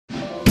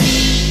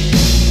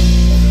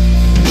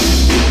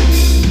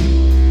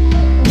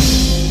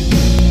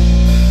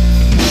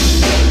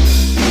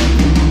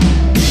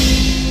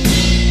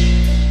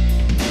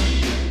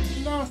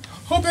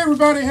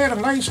everybody had a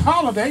nice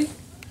holiday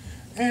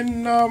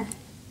and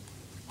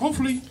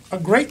hopefully a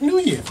great new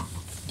year.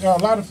 There are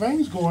a lot of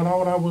things going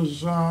on. I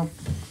was,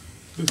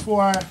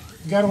 before I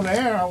got on the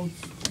air, I've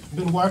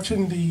been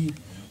watching the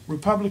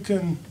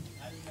Republican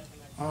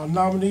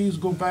nominees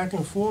go back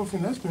and forth,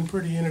 and that's been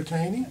pretty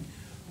entertaining.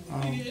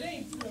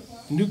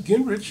 Newt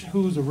Gingrich,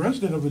 who's a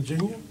resident of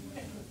Virginia,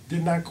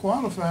 did not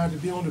qualify to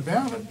be on the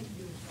ballot,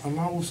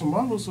 along with some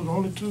others. So the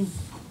only two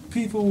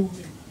people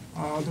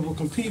that will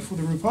compete for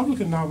the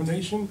Republican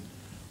nomination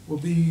will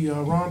be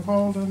Ron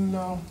Paul and,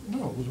 no,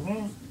 it was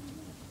Ron.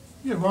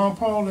 Yeah, Ron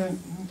Paul and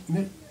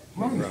Mitt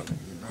Romney.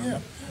 Yeah.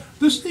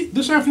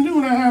 This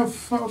afternoon I have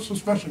some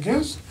special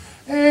guests,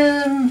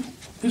 and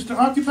it's the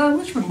Occupy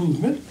Richmond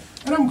movement,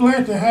 and I'm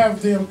glad to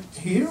have them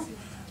here.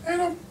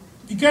 And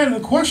you got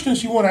any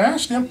questions you want to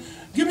ask them,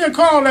 give me a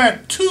call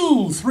at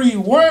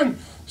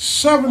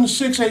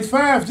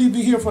 231-7685. They'll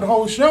be here for the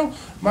whole show.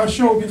 My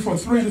show will be from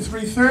 3 to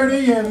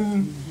 3:30,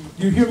 and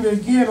you'll hear me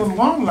again on the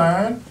long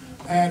line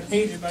at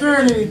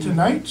 8:30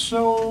 tonight.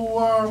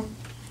 So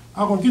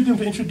I'm going to get them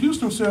to introduce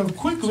themselves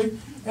quickly,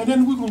 and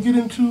then we're going to get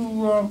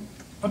into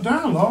a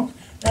dialogue.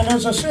 And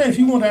as I said, if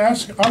you want to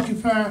ask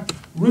Occupy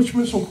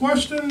Richmond some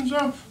questions,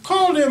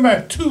 call them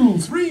at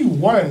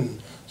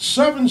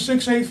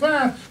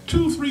 231-7685,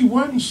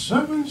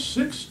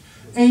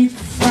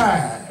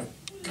 231-7685.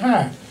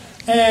 Hi.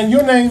 And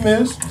your name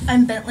is?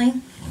 I'm Bentley.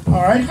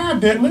 All right. Hi,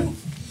 Bentley.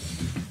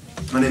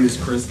 My name is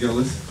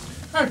Gillus.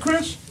 Hi,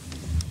 Chris.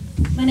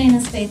 My name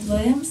is Faith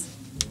Williams.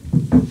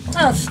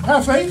 Hi,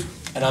 Faith.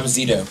 And I'm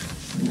Zito.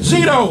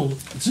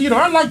 Zito,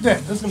 I like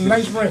that. That's a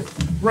nice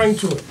ring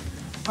to it.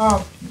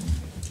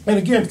 And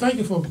again, thank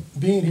you for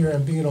being here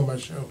and being on my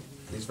show.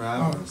 Thanks for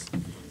having us.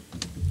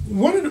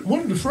 One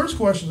of the first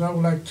questions I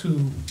would like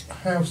to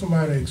have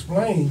somebody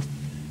explain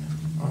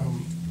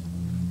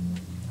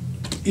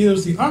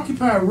is the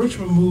Occupy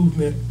Richmond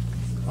movement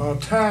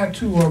tied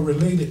to or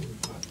related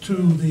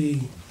to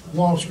the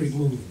Wall Street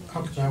movement,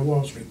 Occupy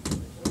Wall Street?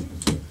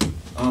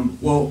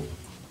 Well,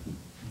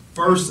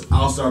 first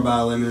I'll start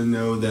by letting them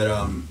know that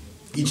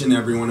each and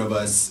every one of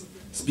us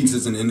speaks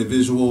as an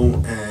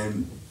individual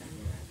and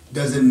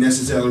doesn't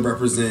necessarily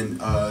represent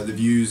the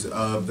views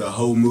of the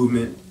whole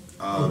movement.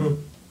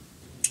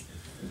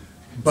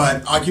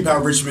 But Occupy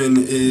Richmond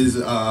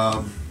is,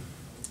 I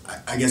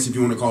guess if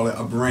you want to call it,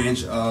 a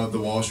branch of the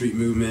Wall Street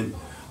movement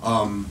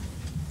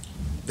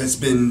that's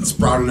been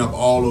sprouting up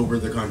all over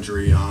the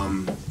country,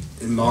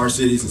 in large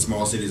cities and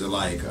small cities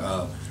alike.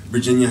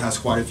 Virginia has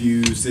quite a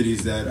few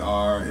cities that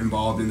are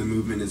involved in the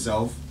movement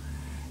itself.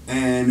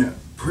 And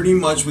pretty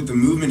much what the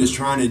movement is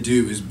trying to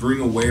do is bring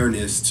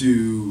awareness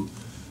to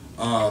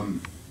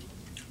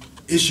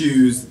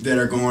issues that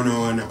are going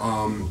on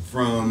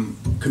from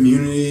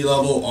community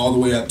level all the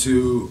way up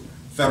to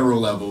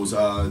federal levels.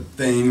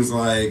 Things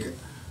like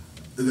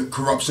the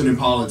corruption in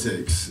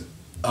politics,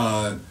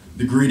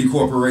 the greedy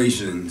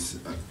corporations,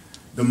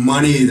 the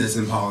money that's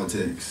in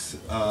politics,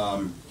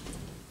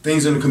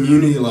 things on the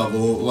community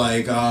level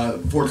like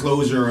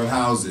foreclosure of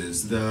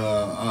houses,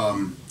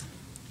 the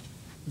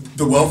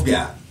wealth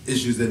gap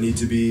issues that need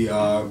to be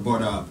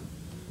brought up.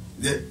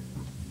 The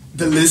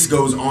list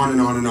goes on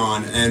and on and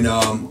on. And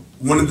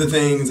one of the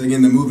things,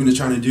 again, the movement is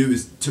trying to do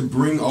is to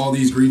bring all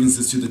these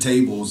grievances to the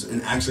tables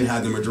and actually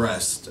have them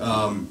addressed.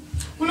 Well,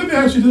 let me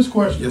ask you this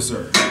question. Yes,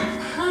 sir.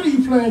 How do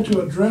you plan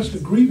to address the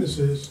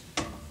grievances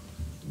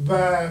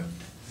by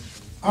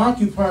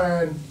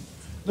occupying,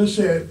 let's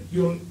say,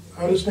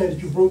 I understand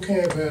that you broke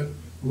camp at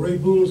Ray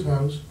Boone's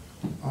house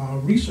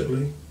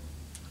recently.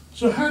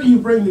 So how do you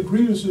bring the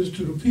grievances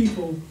to the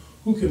people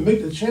who can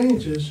make the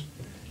changes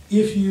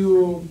if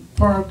you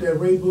parked at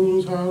Ray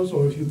Boone's house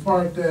or if you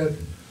parked at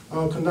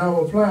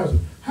Kanawha Plaza?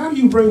 How do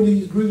you bring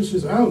these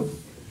grievances out,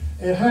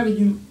 and how do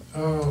you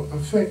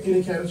affect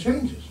any kind of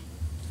changes?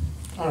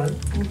 All right.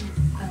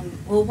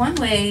 Well, one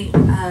way,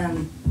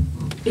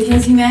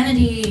 because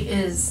humanity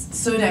is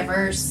so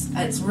diverse,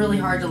 it's really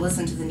hard to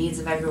listen to the needs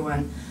of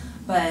everyone.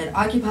 But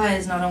Occupy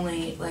is not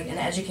only like an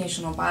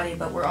educational body,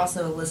 but we're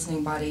also a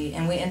listening body,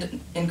 and we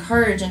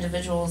encourage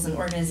individuals and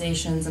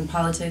organizations and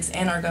politics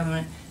and our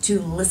government to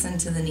listen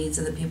to the needs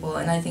of the people.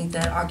 And I think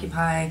that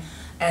Occupy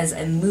as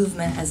a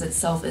movement as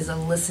itself is a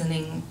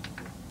listening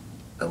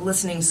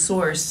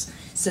source,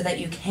 so that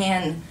you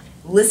can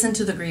listen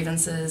to the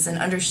grievances and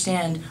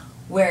understand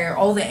where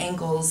all the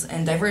angles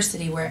and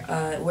diversity where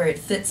it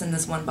fits in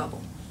this one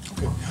bubble.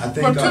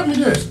 Okay. Well, tell me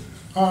this.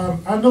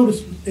 I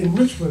noticed in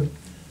Richmond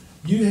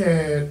you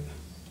had,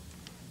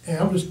 and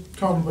I'm just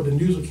talking about the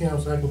news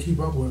accounts I can keep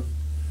up with,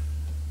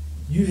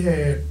 you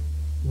had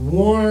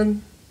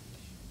one,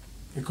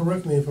 and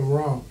correct me if I'm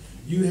wrong,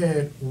 you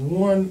had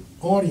one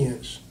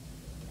audience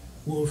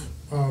with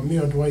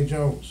Mayor Dwight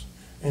Jones,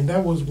 and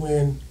that was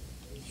when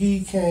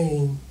he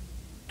came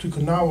to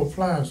Kanawha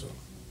Plaza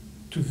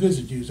to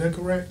visit you. Is that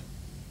correct?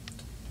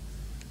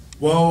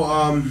 Well,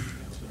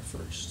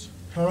 First.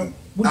 Huh?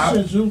 What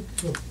you said, Zoo?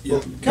 Yeah.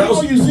 Can I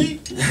call you Z?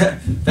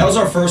 That was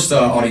our first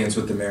audience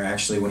with the mayor,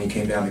 actually, when he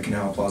came down to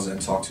Kanawha Plaza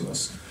and talked to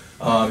us.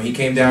 He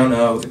came down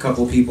with a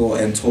couple of people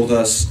and told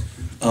us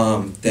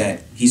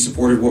that he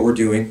supported what we're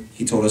doing.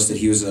 He told us that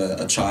he was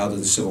a child of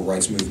the civil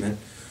rights movement,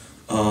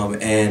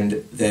 and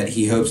that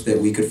he hopes that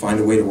we could find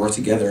a way to work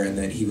together, and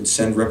that he would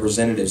send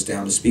representatives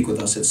down to speak with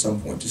us at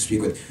some point.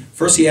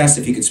 First he asked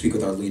if he could speak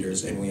with our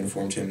leaders, and we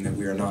informed him that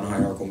we are a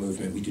non-hierarchical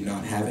movement. We do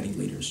not have any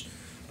leaders.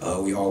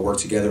 We all work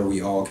together.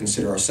 We all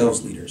consider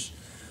ourselves leaders.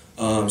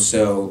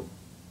 So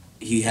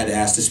he had to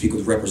ask to speak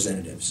with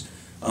representatives.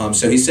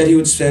 So he said he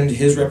would send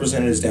his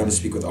representatives down to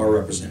speak with our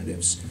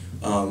representatives,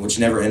 which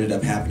never ended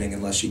up happening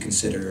unless you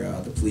consider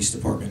the police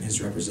department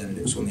his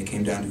representatives when they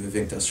came down to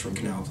evict us from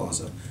Canal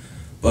Plaza.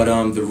 But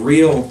the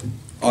real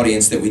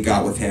audience that we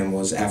got with him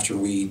was after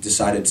we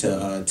decided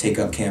to take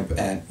up camp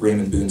at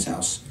Raymond Boone's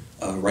house,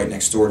 right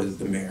next door to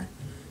the mayor.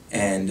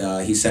 And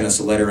he sent us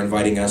a letter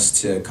inviting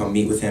us to come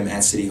meet with him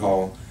at City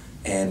Hall,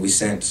 and we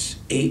sent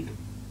 8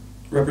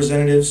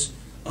 representatives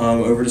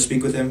over to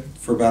speak with him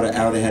for about an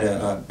hour. They had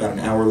about an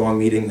hour-long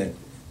meeting that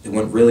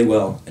went really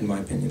well, in my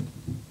opinion.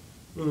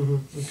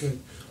 Okay.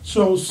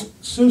 So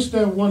since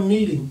that one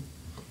meeting,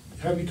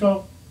 have you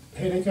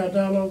had any kind of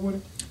dialogue with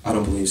him? I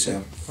don't believe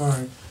so. All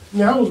right.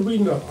 Now, I was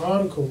reading an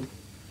article,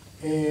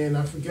 and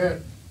I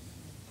forget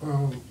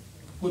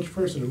which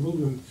person in the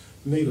movement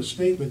made a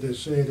statement that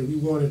said that we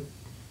wanted,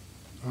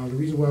 the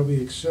reason why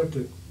we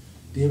accepted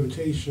the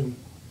invitation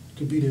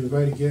to be the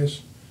invited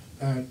guest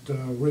at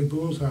Ray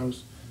Boone's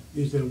house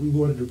is that we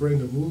wanted to bring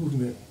the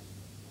movement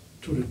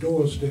to the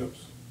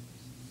doorsteps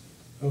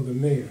of the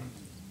mayor.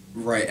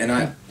 Right, and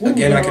I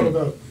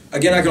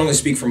can only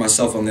speak for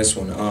myself on this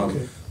one.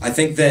 Okay. I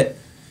think that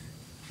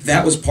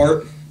was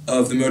part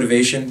of the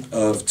motivation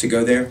to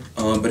go there,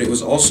 but it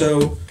was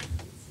also,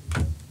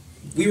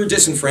 we were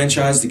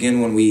disenfranchised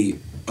again when we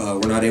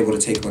were not able to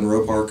take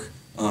Monroe Park.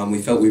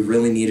 We felt we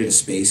really needed a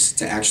space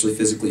to actually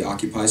physically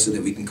occupy so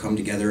that we can come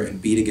together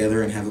and be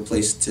together and have a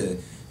place to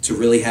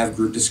really have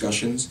group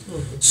discussions.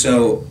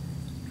 So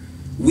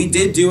we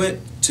did do it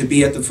to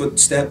be at the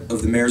footstep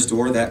of the mayor's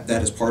door. That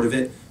is part of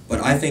it. But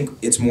I think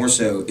it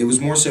was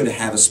more so to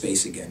have a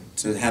space again,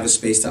 to have a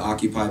space to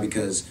occupy,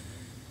 because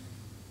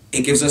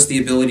it gives us the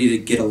ability to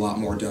get a lot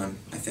more done,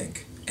 I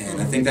think.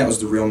 And I think that was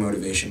the real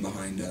motivation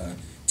behind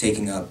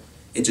taking up.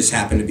 It just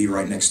happened to be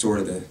right next door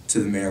to the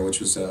mayor, which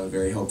was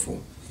very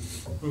helpful.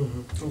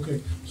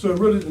 Okay, so it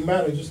really didn't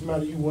matter, it just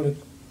mattered you wanted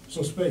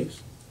some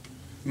space.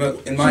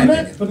 In my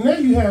opinion. But now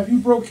you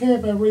broke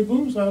camp at Ray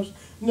Boone's house,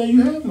 now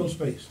you have no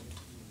space.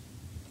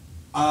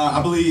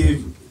 I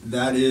believe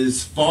that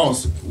is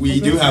false. We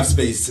do have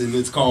space, and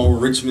it's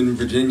called Richmond,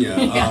 Virginia.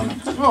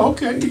 Oh,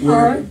 okay. All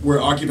right. We're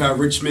Occupy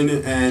Richmond,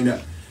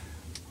 and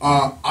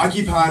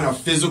occupying a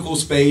physical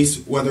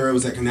space, whether it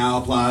was at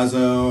Canal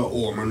Plaza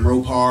or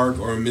Monroe Park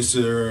or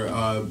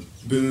Mr.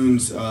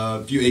 Boone's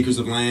few acres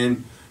of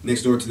land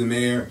next door to the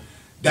mayor,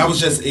 that was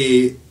just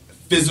a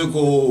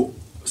physical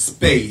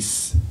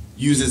space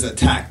used as a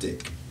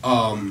tactic.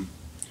 And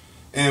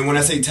when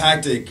I say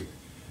tactic,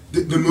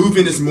 the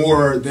movement is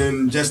more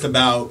than just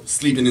about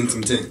sleeping in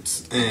some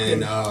tents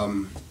and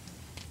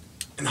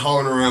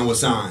hollering around with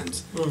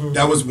signs.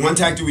 That was one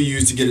tactic we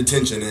used to get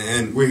attention,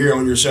 and we're here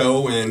on your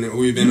show, and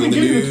we've been on the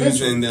news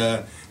and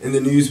in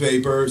the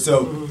newspaper.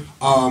 So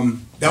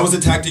that was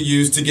a tactic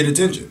used to get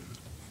attention,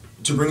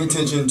 to bring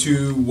attention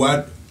to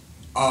what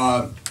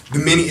the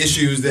many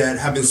issues that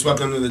have been swept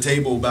under the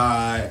table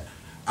by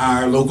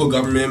our local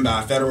government,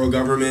 by federal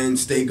government,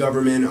 state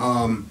government.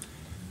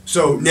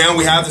 So now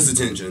we have this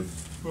attention.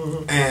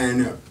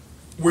 And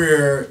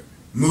we're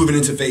moving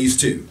into phase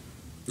 2,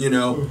 you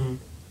know.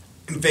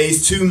 And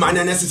phase 2 might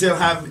not necessarily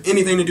have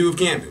anything to do with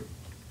camping.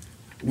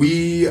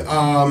 We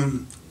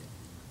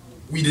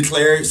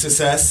declared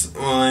success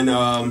on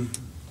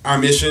our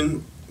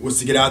mission was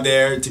to get out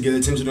there, to get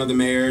attention of the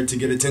mayor, to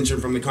get attention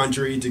from the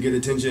country, to get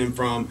attention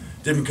from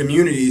different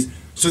communities,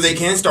 so they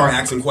can start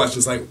asking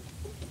questions like,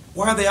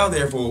 what are they out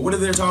there for? What are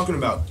they talking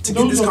about? To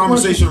get this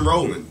conversation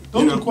rolling.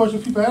 Those are the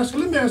questions people ask.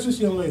 Let me ask this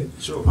young lady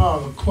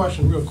a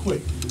question real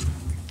quick.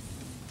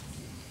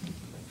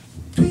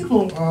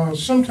 People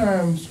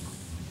sometimes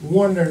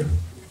wonder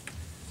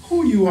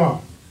who you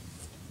are.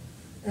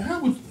 And how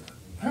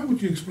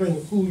would you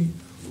explain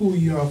who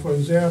you are? For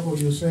example,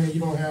 you're saying you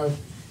don't have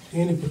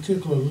any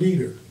particular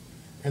leader.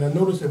 And I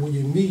noticed that when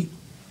you meet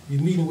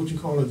in what you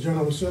call a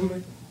general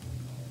assembly.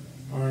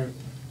 All right.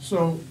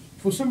 So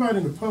for somebody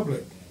in the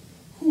public,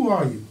 who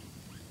are you?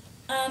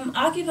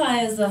 Occupy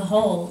as a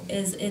whole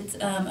it's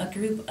a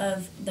group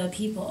of the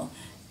people,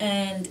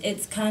 and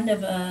it's kind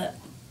of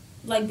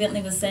like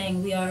Bentley was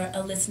saying, we are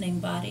a listening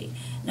body.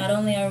 Not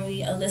only are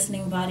we a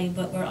listening body,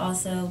 but we're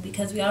also,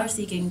 because we are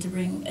seeking to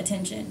bring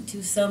attention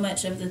to so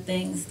much of the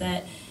things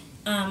that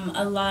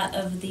a lot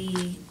of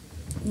the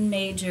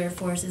major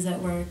forces at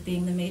work,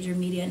 being the major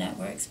media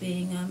networks,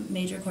 being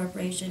major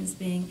corporations,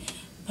 being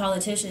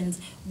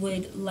politicians,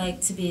 would like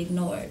to be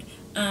ignored.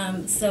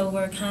 So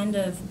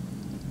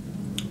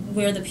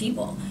we're the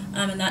people,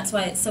 and that's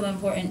why it's so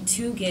important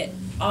to get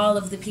all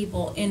of the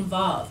people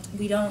involved.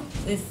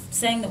 If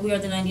saying that we are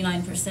the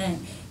 99%,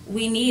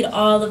 we need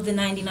all of the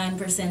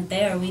 99%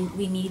 there.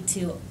 We need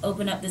to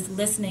open up this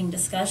listening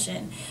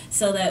discussion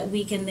so that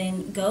we can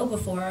then go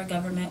before our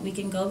government, we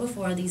can go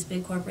before these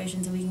big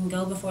corporations, and we can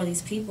go before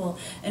these people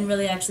and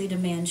really actually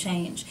demand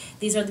change.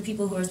 These are the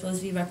people who are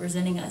supposed to be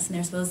representing us, and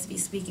they're supposed to be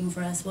speaking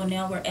for us. Well,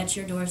 now we're at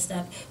your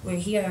doorstep, we're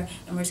here,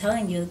 and we're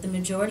telling you that the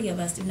majority of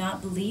us do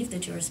not believe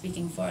that you are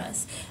speaking for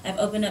us. I've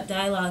opened up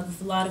dialogue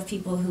with a lot of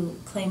people who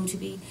claim to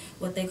be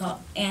what they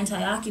call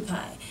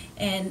anti-Occupy.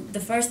 And the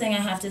first thing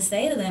I have to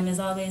say to them is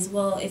always,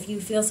 well, if you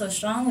feel so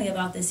strongly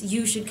about this,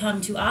 you should come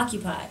to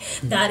Occupy.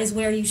 That is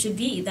where you should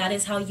be. That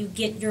is how you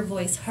get your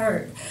voice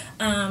heard.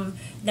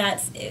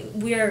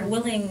 We're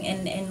willing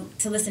and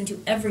to listen to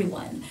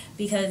everyone,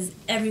 because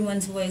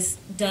everyone's voice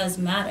does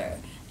matter.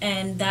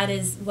 And that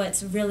is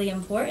what's really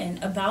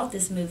important about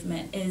this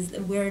movement, is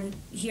we're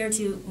here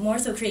to more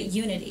so create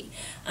unity.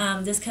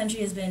 This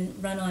country has been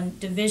run on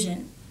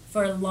division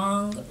for a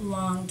long,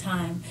 long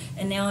time.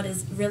 And now it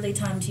is really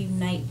time to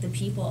unite the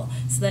people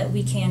so that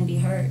we can be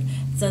heard,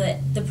 so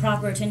that the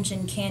proper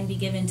attention can be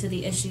given to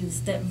the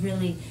issues that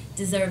really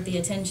deserve the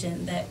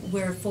attention that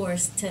we're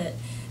forced to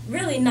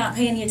really not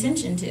pay any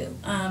attention to,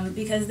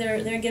 because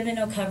they're given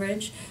no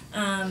coverage.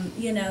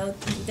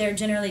 They're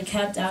generally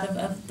kept out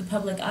of the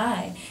public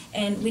eye,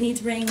 and we need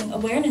to bring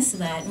awareness to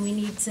that, and we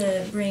need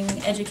to bring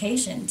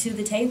education to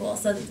the table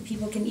so that the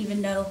people can even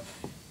know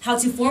how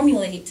to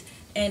formulate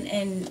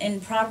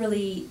and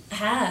properly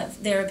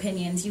have their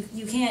opinions.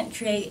 You can't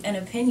create an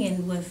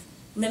opinion with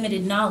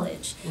limited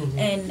knowledge,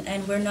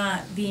 and we're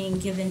not being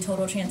given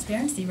total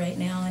transparency right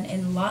now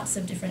in lots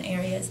of different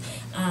areas.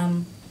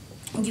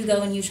 You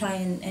go and you try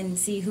and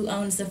see who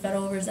owns the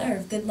Federal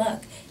Reserve. Good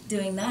luck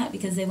doing that,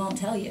 because they won't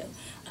tell you.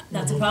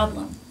 That's a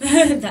problem.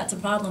 That's a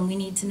problem. We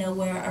need to know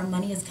where our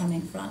money is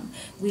coming from.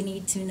 We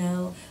need to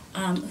know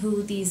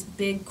who these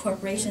big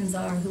corporations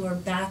are who are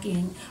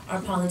backing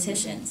our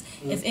politicians.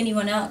 If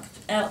anyone else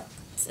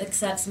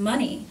accepts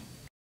money.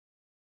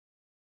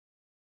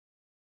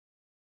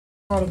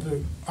 Part of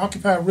the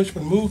Occupy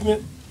Richmond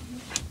movement,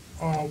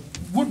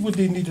 what would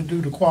they need to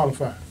do to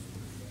qualify?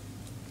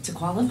 To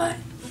qualify?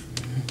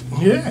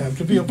 Yeah,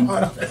 to be a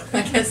part of it.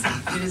 I guess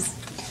you just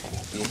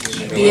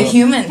be a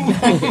human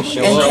and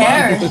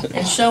care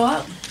and show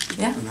up.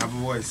 Yeah. And have a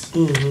voice.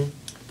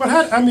 But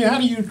how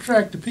do you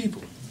attract the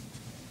people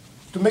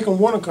to make them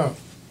want to come?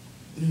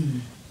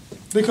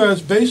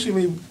 Because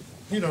basically,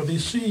 they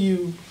see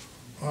you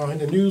in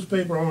the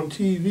newspaper, on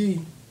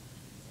TV,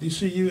 they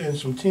see you in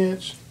some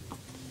tents.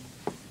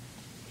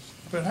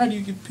 But how do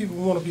you get people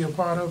who want to be a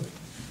part of it?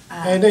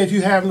 And then if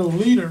you have no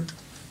leader,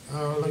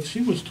 like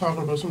she was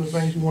talking about some of the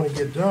things you want to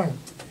get done,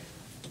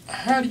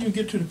 how do you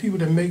get to the people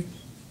that make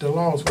the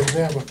laws? For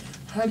example,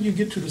 how do you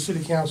get to the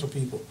city council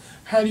people?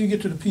 How do you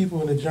get to the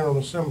people in the General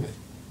Assembly?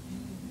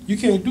 You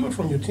can't do it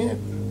from your tent.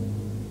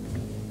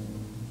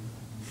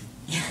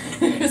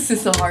 This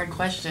is a hard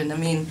question. I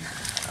mean,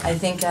 I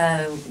think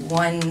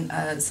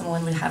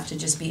someone would have to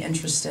just be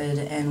interested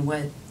in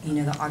what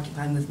the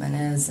Occupy movement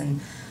is, and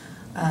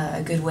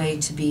a good way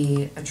to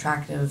be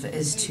attractive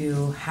is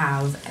to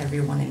have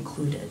everyone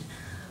included.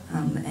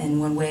 And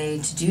one way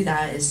to do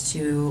that is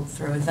to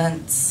throw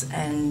events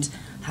and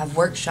have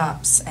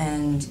workshops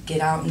and get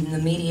out in the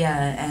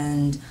media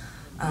and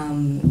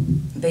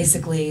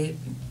basically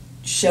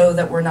show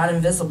that we're not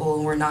invisible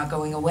and we're not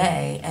going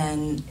away,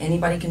 and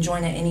anybody can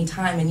join at any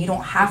time, and you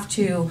don't have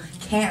to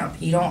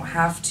camp, you don't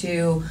have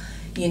to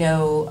be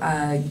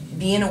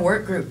in a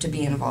work group to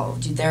be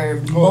involved. There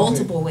are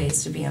multiple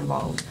ways to be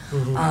involved.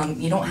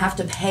 You don't have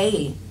to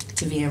pay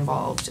to be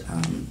involved.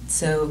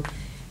 So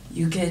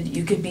you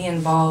could be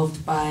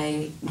involved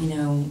by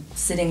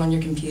sitting on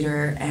your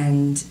computer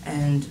and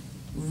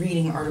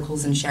reading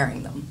articles and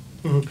sharing them.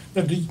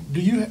 Now, do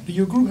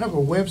your group have a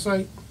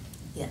website?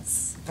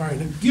 Yes. All right,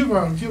 then give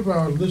our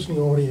listening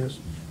audience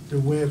the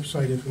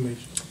website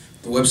information.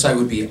 The website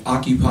would be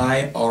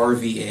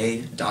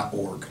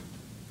occupyrva.org.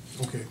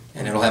 Okay.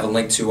 And it'll have a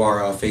link to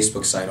our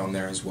Facebook site on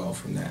there as well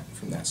from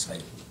that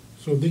site.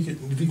 So if you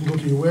can go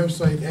to your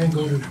website and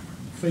go to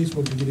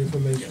Facebook to get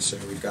information. Yes, sir.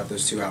 We've got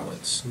those two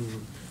outlets.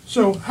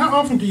 So how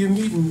often do you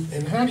meet,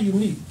 and how do you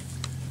meet?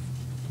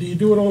 Do you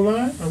do it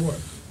online or what?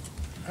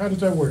 How does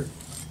that work?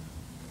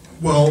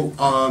 Well,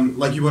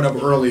 like you brought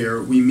up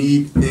earlier, we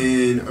meet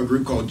in a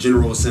group called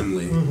General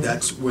Assembly.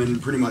 That's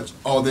when pretty much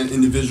all the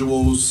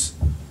individuals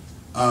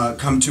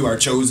come to our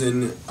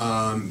chosen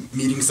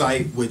meeting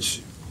site,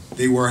 which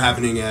they were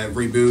happening at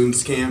Ray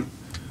Boone's camp.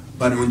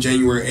 But on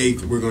January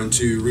 8th, we're going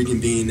to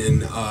reconvene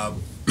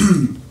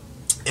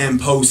and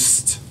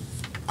post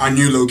our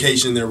new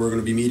location that we're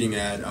going to be meeting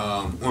at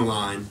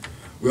online.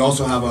 We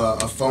also have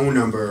a phone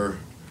number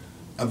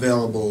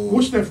available.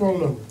 What's that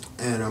phone number?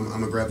 And I'm going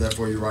to grab that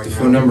for you right now. The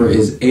phone number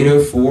is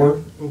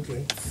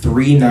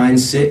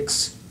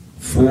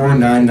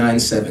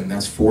 804-396-4997.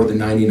 That's for the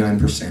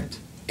 99%.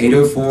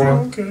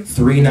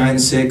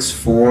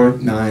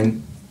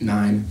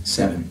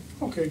 804-396-4997.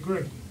 Okay,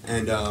 great.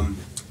 And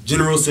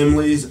General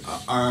Assemblies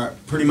are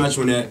pretty much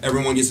when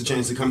everyone gets a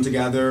chance to come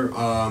together.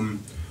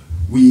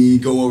 We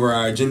go over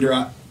our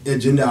agenda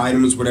agenda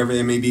items, whatever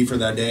they may be for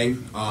that day.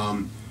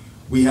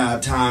 We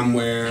have time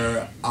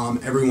where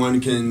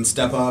everyone can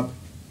step up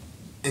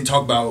and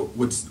talk about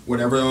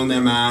whatever on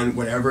their mind,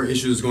 whatever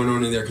issues going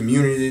on in their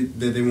community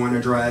that they want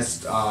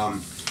addressed.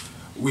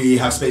 We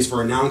have space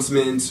for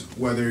announcements,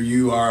 whether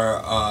you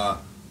are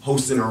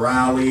hosting a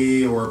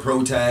rally or a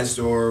protest,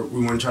 or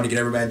we want to try to get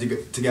everybody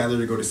together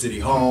to go to City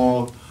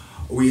Hall.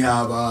 We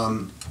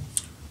have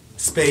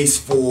space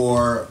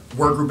for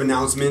work group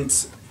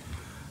announcements.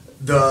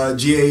 The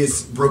GA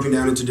is broken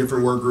down into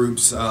different work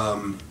groups.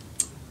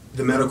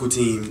 The medical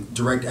team,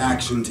 direct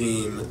action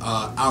team,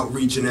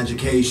 outreach and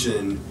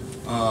education,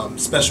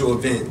 special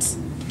events,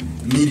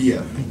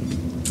 media.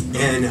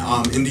 And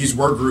in these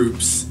work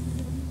groups,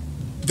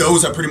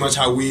 those are pretty much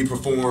how we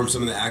perform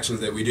some of the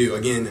actions that we do.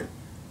 Again,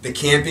 the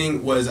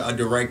camping was a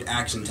direct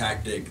action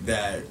tactic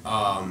that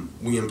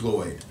we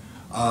employed.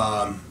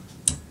 An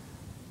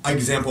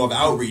example of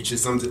outreach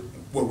is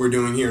what we're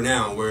doing here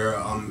now,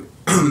 where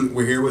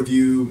we're here with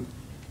you,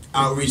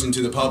 outreaching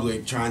to the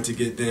public, trying to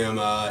get them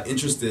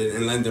interested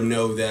and letting them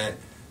know that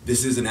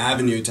this is an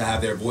avenue to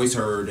have their voice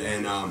heard.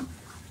 And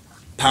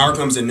power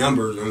comes in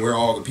numbers, and we're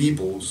all the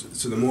peoples.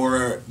 So the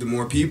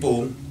more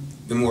people,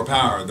 the more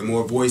power, the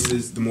more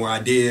voices, the more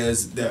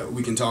ideas that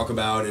we can talk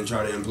about and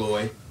try to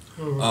employ.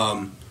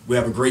 Mm-hmm. We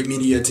have a great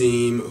media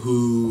team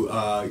who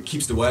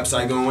keeps the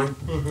website going,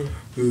 mm-hmm.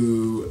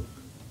 who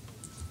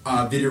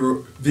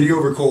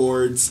video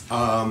records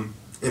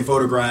and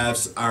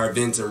photographs our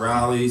events and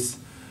rallies.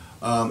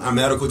 Our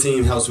medical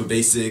team helps with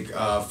basic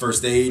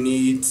first aid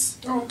needs.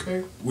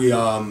 Okay. We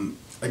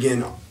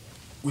again,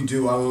 we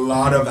do a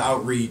lot of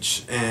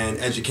outreach and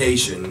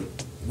education,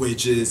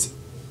 which is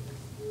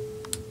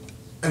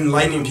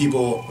enlightening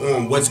people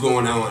on what's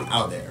going on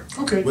out there.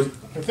 Okay.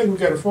 I think we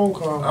got a phone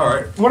call. All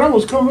right. When I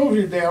was coming over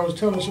here today, I was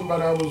telling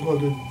somebody I was going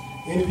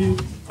to interview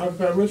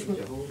Occupy Richmond,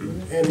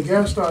 mm-hmm. and the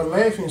guy started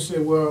laughing and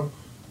said, "Well,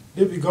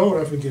 they'll be gone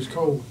after it gets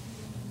cold."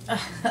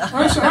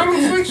 I said, "I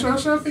don't think so." I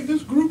said, "I think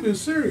this group is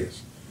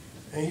serious."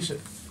 And he said,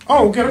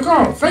 "Oh, get a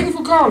call. Thank you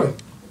for calling."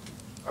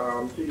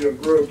 To your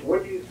group,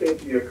 what do you say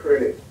to your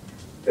critics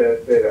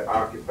that say that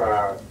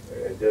Occupy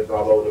is just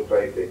all over the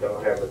place, they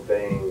don't have a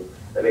thing?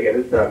 And again,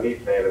 this is not me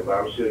saying it, but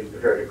I'm sure you've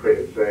heard the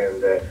critics saying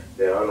that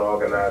they're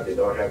unorganized, they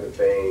don't have a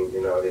thing,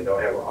 they don't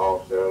have an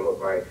office, they don't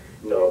look like,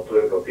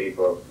 political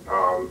people,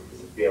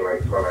 being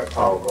like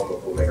Paul Gomer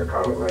who make a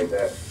comment like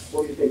that.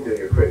 What do you think to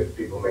your critics,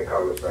 people make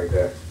comments like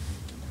that?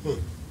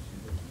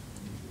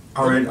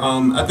 All right,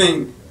 I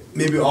think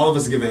maybe all of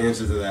us give an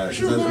answer to that.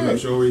 Sure,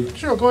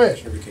 Sure, go ahead.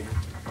 Sure, we can.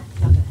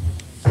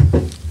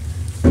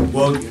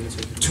 Well,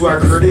 to our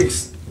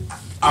critics,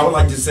 I would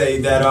like to say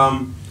that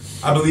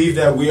I believe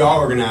that we are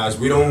organized.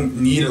 We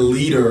don't need a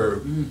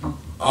leader in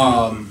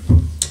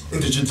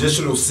the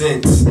traditional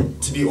sense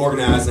to be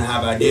organized and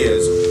have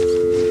ideas.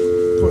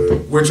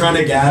 We're trying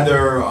to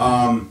gather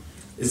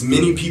as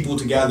many people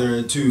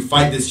together to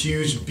fight this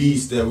huge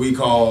beast that we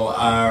call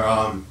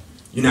our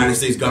United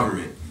States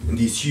government, and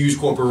these huge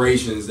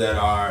corporations that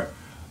are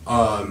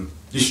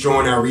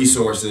destroying our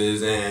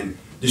resources and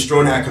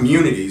destroying our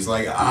communities.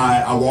 Like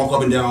I walk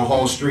up and down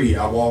Hall Street,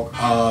 I walk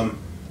up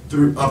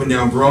and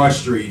down Broad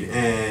Street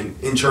and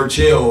in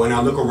Churchill, and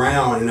I look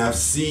around and I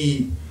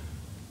see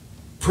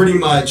pretty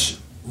much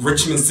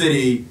Richmond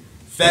City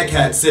fat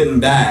cats sitting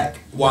back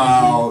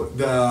while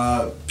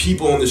the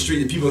people on the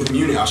street, the people in the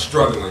community are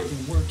struggling.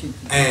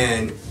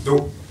 And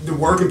the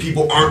working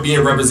people aren't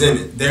being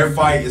represented. Their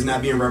fight is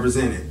not being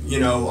represented.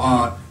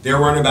 They're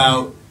worrying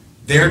about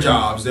their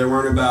jobs, they're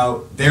worrying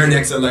about their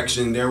next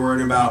election, they're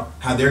worrying about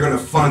how they're going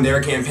to fund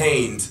their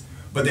campaigns,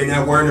 but they're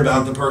not worrying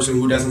about the person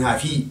who doesn't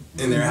have heat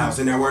in their house.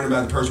 They're not worrying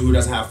about the person who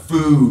doesn't have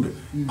food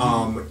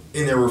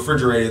in their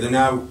refrigerator. They're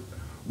not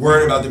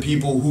worrying about the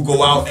people who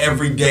go out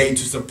every day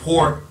to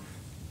support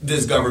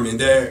this government.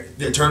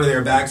 They're turning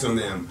their backs on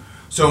them.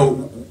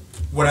 So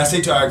what I say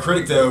to our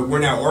critic, though, we're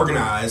not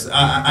organized.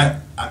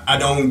 I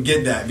don't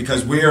get that,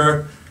 because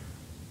we're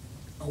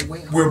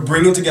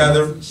bringing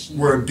together,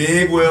 we're a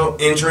big wheel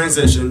in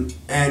transition,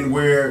 and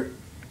we're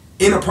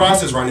in a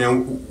process right now.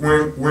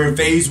 We're in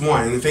phase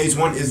one, and phase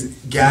one is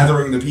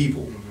gathering the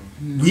people.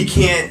 We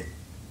can't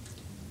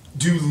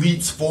do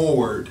leaps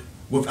forward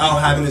without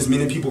having as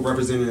many people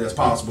represented as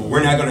possible.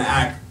 We're not going to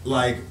act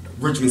like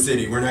Richmond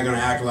City. We're not going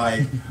to act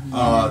like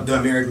the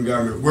American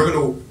government. We're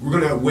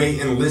gonna wait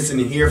and listen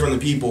and hear from the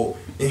people,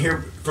 and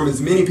hear from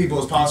as many people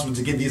as possible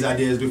to get these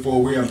ideas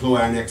before we employ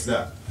our next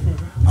step.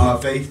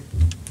 Faith?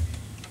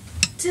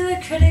 To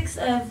the critics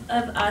of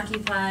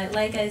Occupy,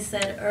 like I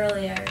said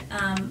earlier,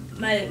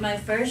 my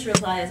first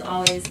reply is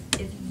always,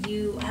 if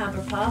you have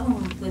a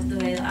problem with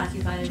the way that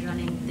Occupy is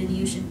running, then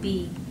you should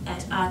be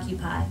at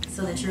Occupy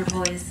so that your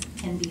voice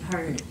can be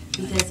heard,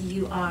 because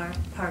you are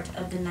part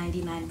of the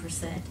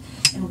 99%,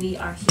 and we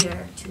are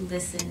here to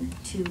listen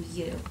to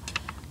you.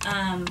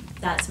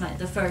 That's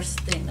the first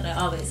thing that I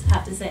always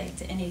have to say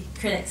to any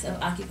critics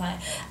of Occupy.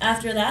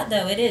 After that,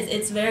 though,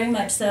 it's very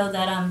much so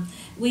that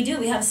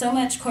we have so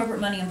much corporate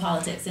money in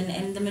politics,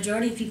 and the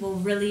majority of people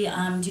really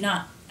do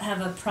not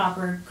have a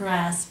proper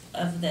grasp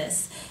of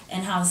this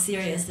and how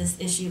serious this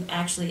issue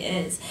actually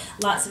is.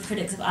 Lots of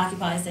critics of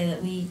Occupy say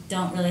that we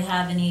don't really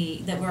have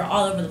any, that we're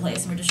all over the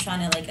place and we're just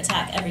trying to like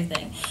attack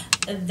everything.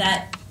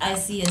 That I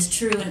see as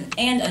true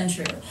and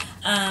untrue.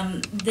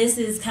 This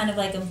is kind of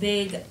like a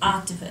big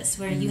octopus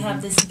where you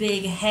have this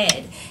big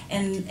head,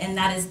 and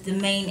that is the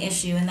main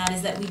issue, and that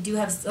is that we do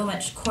have so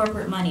much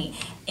corporate money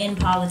in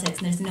politics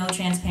and there's no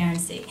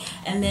transparency.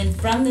 And then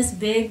from this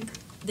big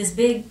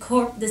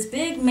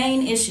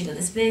main issue,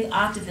 this big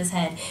octopus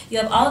head, you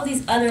have all of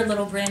these other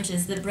little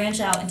branches that branch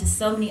out into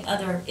so many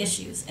other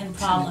issues and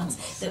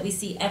problems that we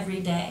see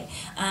every day.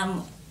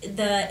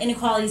 The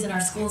inequalities in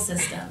our school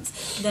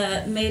systems,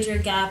 the major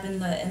gap in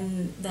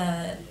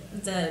the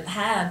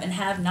have and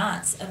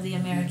have-nots of the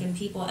American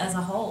people as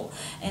a whole.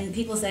 And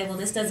people say, well,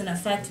 this doesn't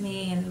affect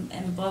me,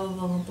 and blah, blah,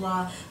 blah, blah,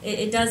 blah.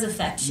 It does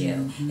affect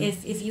you.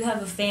 If you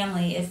have a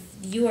family, if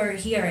you are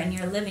here and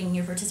you're living,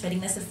 you're participating,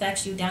 this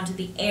affects you down to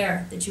the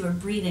air that you are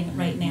breathing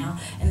right now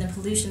and the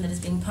pollution that is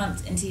being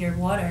pumped into your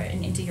water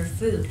and into your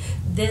food.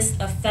 This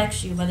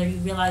affects you whether you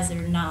realize it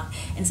or not.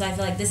 And so I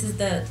feel like this is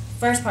the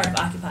first part of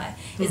Occupy,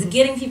 is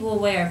getting people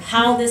aware of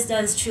how this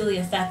does truly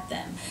affect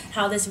them,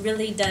 how this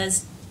really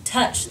does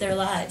touch their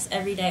lives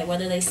every day,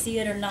 whether they see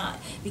it or not,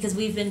 because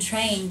we've been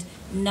trained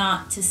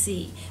not to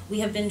see. We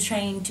have been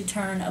trained to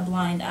turn a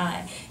blind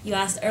eye. You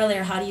asked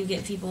earlier, how do you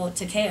get people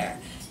to care?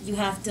 You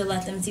have to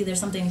let them see there's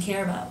something to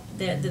care about.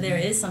 There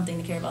is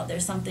something to care about.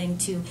 There's something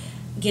to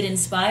get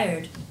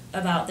inspired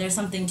about. There's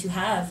something to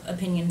have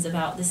opinions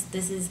about. This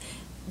is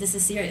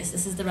serious.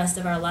 This is the rest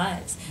of our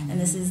lives, and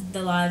this is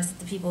the lives of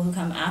the people who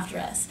come after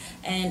us.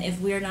 And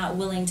if we're not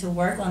willing to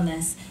work on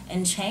this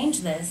and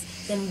change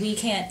this, then we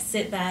can't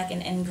sit back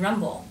and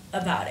grumble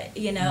about it.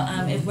 You know,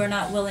 if we're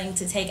not willing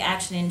to take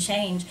action and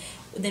change,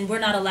 then we're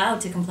not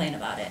allowed to complain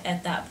about it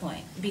at that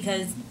point,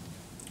 because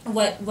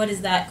what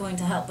is that going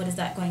to help? What is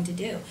that going to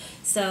do?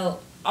 So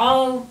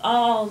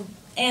all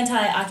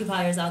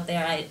anti-occupiers out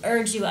there, I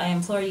urge you, I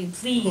implore you,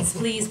 please,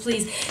 please,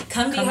 please,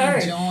 come be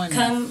heard.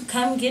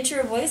 Come get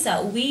your voice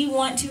out. We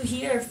want to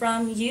hear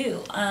from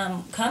you.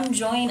 Come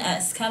join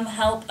us. Come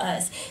help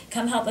us.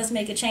 Come help us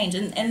make a change.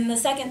 And the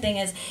second thing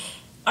is,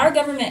 our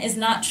government is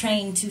not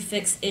trained to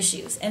fix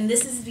issues. And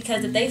this is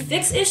because if they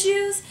fix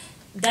issues,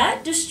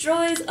 that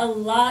destroys a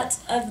lot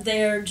of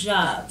their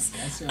jobs.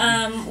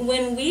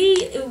 When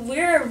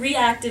we're a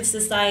reactive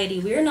society,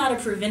 we're not a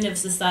preventive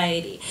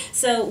society.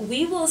 So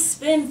we will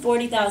spend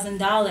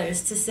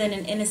 $40,000 to send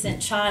an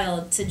innocent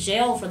child to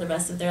jail for the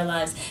rest of their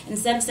lives,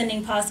 instead of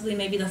sending possibly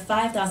maybe the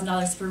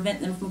 $5,000 to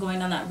prevent them from going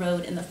down that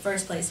road in the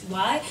first place.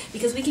 Why?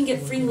 Because we can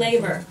get free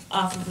labor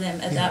off of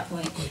them at that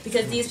point.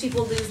 Because these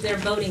people lose their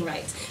voting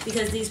rights.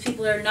 Because these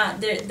people are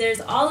not,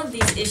 there's all of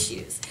these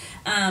issues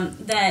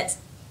that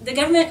the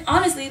government,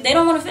 honestly, they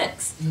don't want to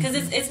fix, because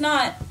it's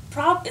not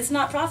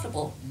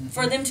profitable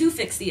for them to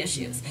fix the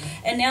issues.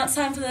 And now it's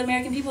time for the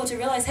American people to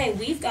realize, hey,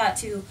 we've got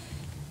to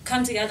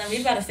come together and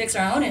we've got to fix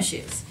our own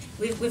issues.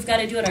 We've got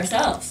to do it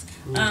ourselves.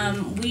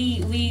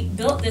 We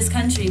built this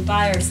country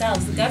by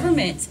ourselves. The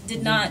government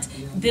did not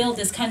build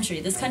this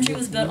country. This country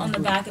was built on the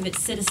back of its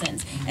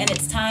citizens, and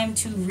it's time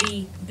to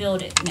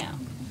rebuild it now.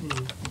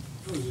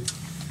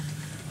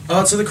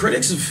 To the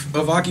critics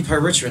of Occupy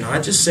Richmond,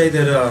 I'd just say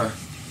that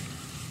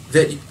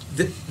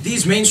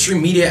these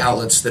mainstream media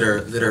outlets that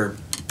are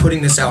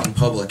putting this out in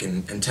public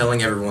and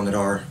telling everyone that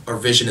our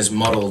vision is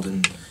muddled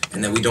and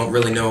that we don't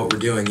really know what we're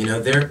doing, you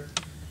know,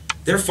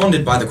 they're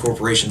funded by the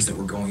corporations that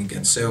we're going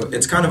against. So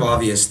it's kind of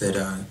obvious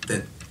that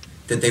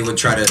they would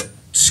try to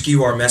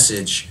skew our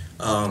message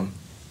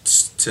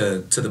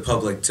to the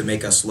public to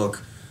make us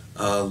look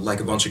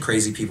like a bunch of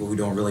crazy people who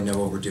don't really know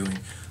what we're doing.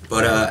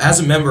 But as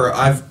a member,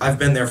 I've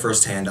been there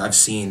firsthand. I've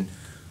seen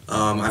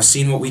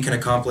what we can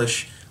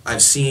accomplish.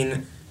 I've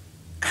seen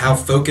how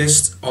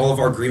focused all of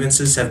our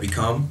grievances have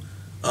become,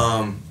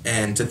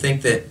 and to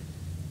think that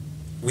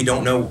we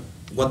don't know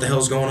what the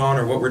hell's going on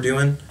or what we're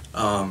doing,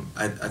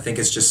 I think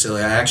it's just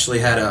silly. I actually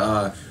had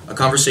a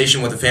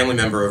conversation with a family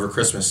member over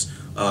Christmas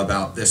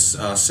about this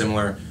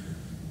similar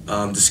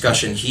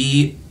discussion.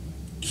 He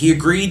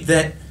agreed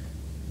that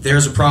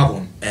there's a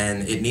problem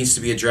and it needs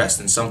to be addressed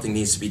and something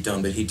needs to be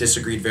done, but he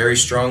disagreed very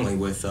strongly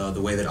with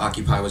the way that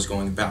Occupy was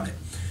going about it.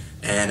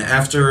 And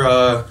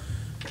after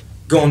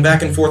going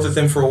back and forth with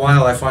him for a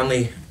while, I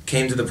finally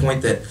came to the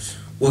point that,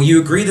 well,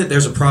 you agree that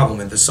there's a problem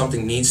and that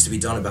something needs to be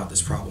done about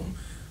this problem.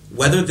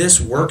 Whether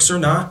this works or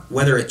not,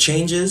 whether it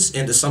changes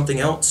into something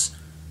else,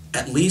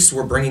 at least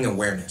we're bringing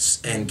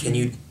awareness. And can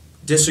you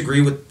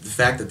disagree with the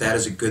fact that that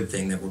is a good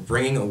thing, that we're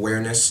bringing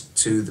awareness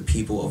to the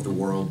people of the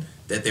world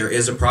that there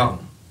is a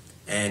problem?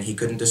 And he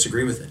couldn't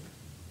disagree with it.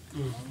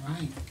 All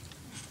right.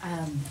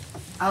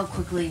 I'll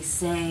quickly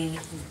say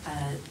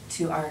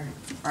to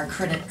our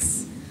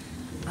critics,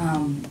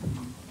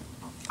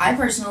 I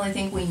personally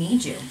think we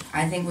need you.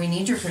 I think we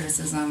need your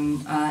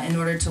criticism in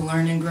order to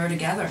learn and grow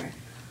together.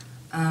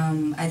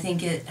 I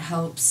think it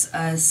helps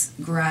us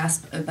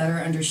grasp a better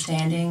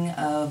understanding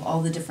of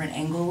all the different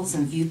angles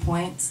and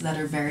viewpoints that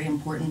are very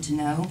important to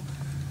know.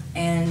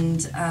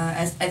 And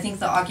I think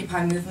the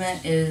Occupy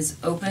movement is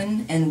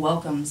open and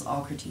welcomes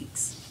all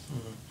critiques.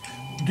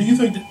 Do you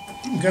think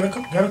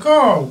that, got a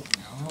call?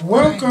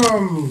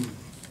 Welcome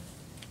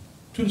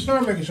to the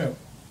Starmakers Show.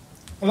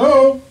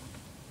 Hello?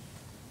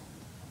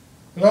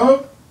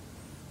 Hello?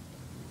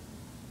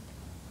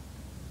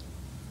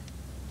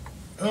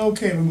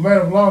 Okay, we might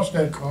have lost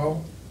that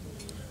call.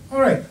 All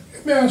right,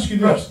 let me ask you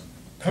this.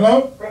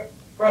 Hello?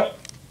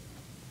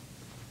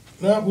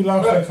 No, we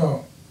lost that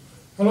call.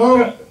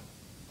 Hello?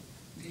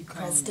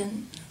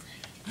 Preston?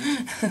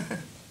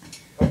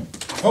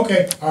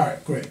 Okay, all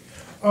right, great.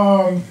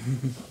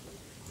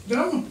 The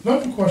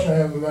other question I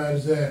have in mind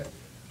is that,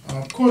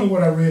 according to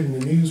what I read in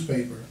the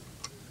newspaper,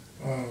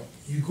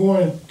 you're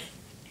going,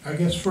 I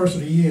guess first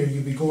of the year,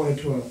 you'll be going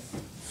into a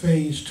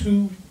phase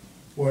 2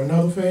 or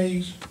another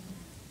phase.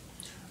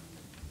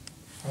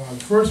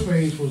 The first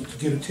phase was to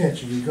get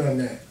attention. You've done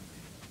that.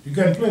 You've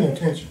gotten plenty of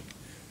attention.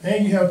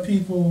 And you have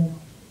people,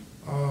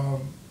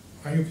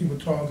 I hear people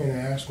talking and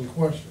asking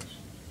questions.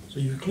 So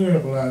you've cleared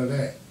up a lot of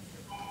that.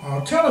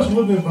 Tell us a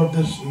little bit about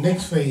this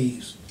next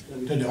phase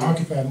that the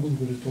Occupy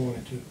movement is going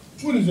into.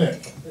 What is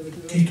that?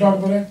 Can you talk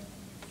about that?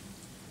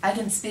 I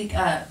can speak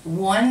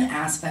one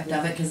aspect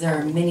of it because there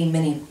are many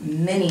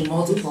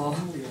multiple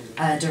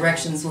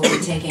directions we'll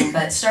be taking.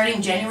 But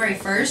starting January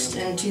 1st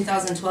in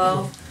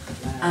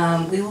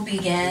 2012, we will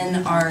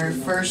begin our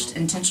first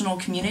intentional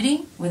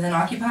community within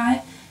Occupy.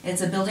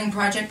 It's a building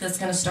project that's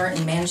going to start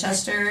in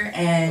Manchester,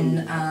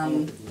 and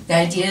the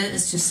idea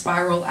is to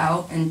spiral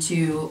out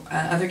into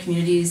other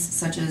communities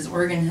such as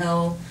Oregon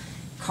Hill,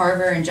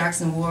 Carver and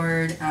Jackson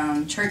Ward,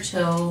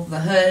 Churchill, the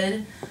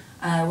Hood,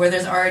 where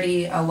there's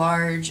already a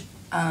large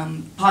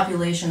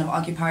population of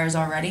occupiers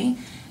already.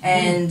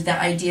 And the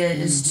idea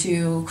is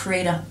to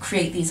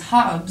create these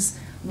hubs,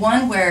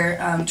 one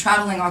where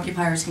traveling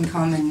occupiers can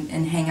come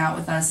and hang out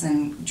with us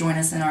and join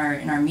us in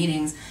our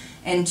meetings,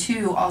 and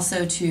two,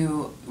 also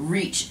to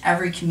reach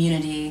every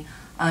community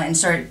and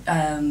start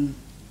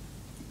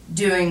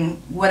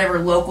doing whatever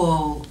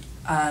local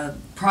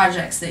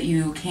projects that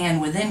you can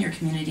within your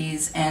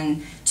communities,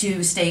 and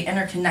to stay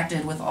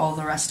interconnected with all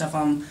the rest of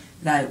them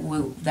that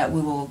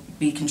we will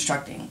be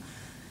constructing.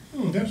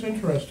 That's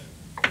interesting.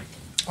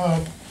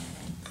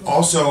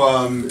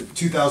 Also,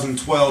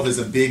 2012 is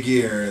a big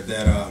year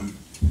that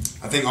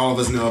I think all of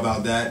us know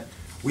about that.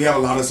 We have a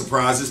lot of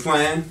surprises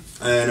planned,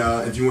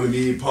 and if you want to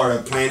be part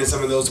of planning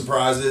some of those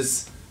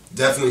surprises,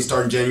 definitely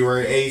starting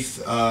January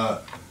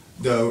 8th,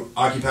 the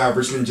Occupy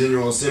Richmond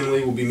General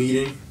Assembly will be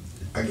meeting.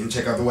 Again,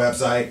 check out the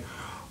website.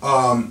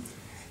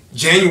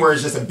 January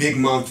is just a big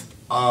month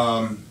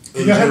in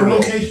You got general. a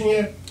location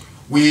yet?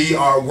 We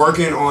are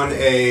working on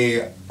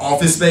a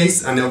office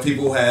space. I know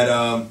people had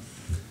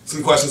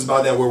some questions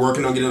about that. We're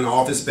working on getting an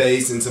office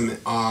space and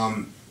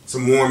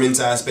some warm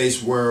inside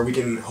space where we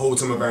can hold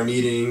some of our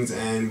meetings,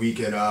 and we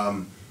could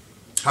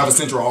have a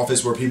central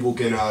office where people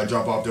can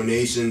drop off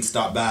donations,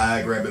 stop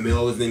by, grab a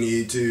meal if they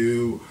need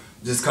to,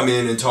 just come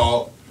in and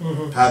talk,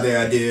 have their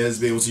ideas,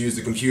 be able to use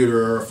the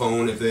computer or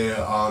phone if they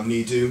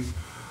need to.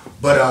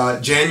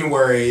 But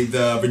January,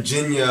 the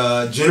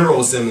Virginia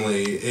General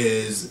Assembly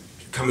is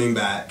coming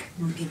back,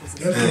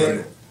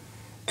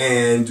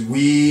 and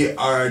we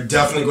are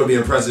definitely going to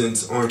be a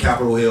presence on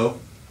Capitol Hill.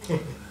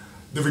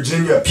 The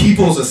Virginia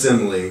People's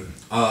Assembly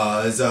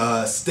is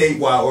a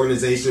statewide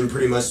organization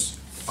pretty much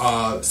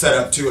set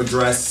up to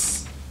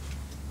address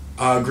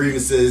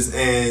grievances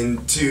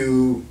and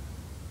to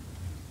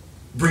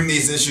bring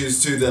these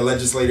issues to the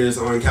legislators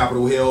on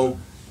Capitol Hill.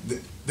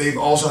 They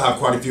also have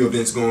quite a few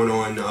events going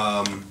on.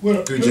 Well,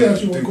 let me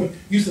ask you one quick.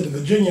 You said the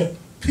Virginia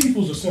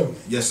People's Assembly.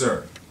 Yes,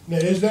 sir. Now,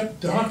 is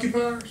that the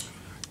occupiers?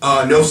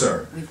 No,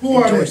 sir. Who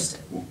are they?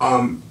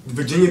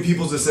 Virginia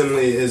People's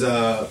Assembly is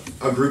a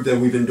group that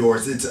we've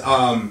endorsed. It's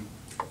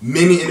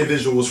many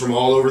individuals from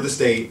all over the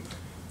state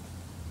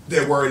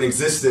that were in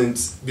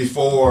existence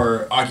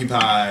before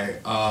Occupy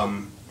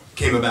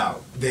came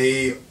about.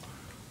 They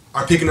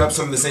are picking up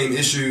some of the same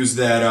issues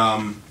that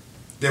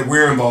that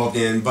we're involved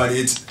in, but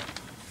it's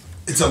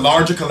a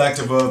larger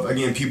collective of,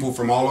 again, people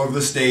from all over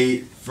the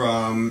state,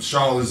 from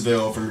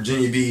Charlottesville, from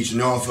Virginia Beach,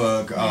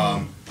 Norfolk,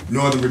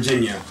 Northern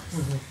Virginia.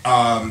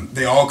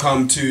 They all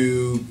come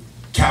to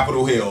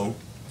Capitol Hill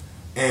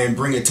and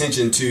bring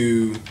attention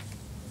to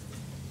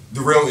the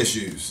real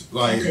issues,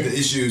 like the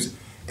issues,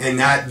 and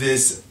not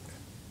this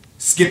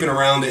skipping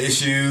around the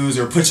issues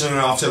or pushing it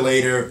off to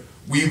later.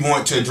 We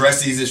want to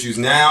address these issues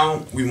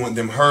now, we want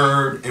them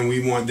heard, and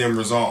we want them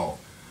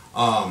resolved.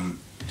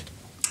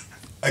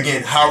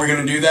 Again, how are we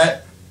going to do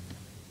that?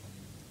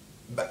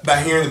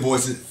 By hearing the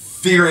voices,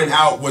 figuring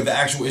out what the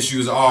actual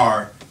issues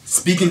are,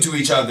 speaking to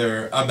each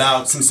other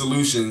about some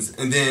solutions,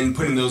 and then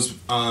putting those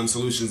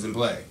solutions in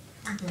play.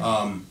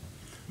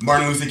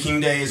 Martin Luther King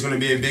Day is going to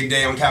be a big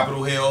day on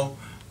Capitol Hill.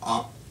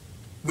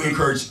 We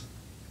encourage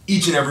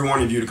each and every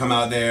one of you to come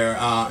out there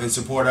and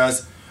support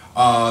us.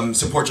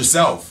 Support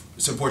yourself.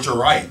 Support your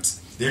rights.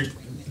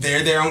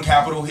 They're there on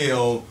Capitol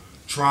Hill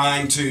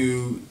trying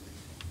to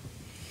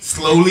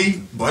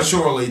slowly but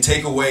surely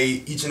take away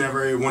each and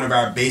every one of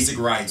our basic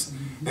rights.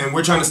 and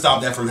we're trying to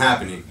stop that from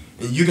happening.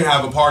 And you can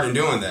have a part in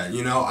doing that.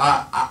 You know,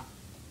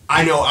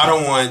 I know I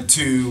don't want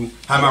to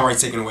have my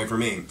rights taken away from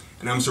me,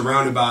 and I'm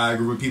surrounded by a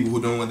group of people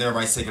who don't want their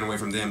rights taken away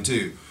from them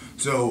too.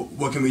 So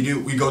what can we do?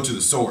 We go to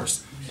the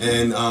source,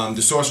 and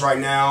the source right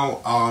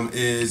now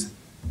is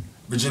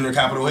Virginia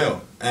Capitol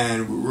Hill,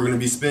 and we're going to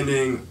be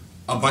spending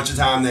a bunch of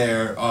time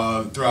there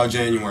throughout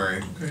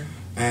January. Okay.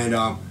 And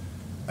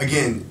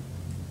again,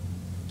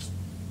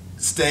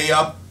 stay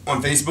up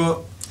on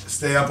Facebook,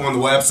 stay up on the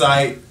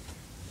website,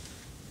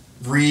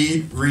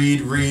 read,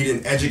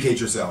 and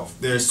educate yourself.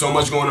 There's so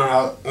much going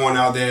on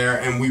out there,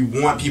 and we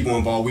want people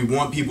involved. We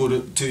want people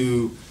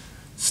to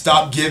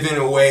stop giving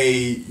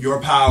away your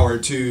power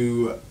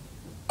to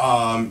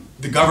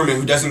the government,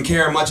 who doesn't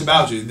care much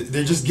about you.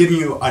 They're just giving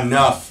you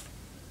enough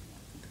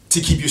to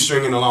keep you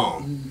stringing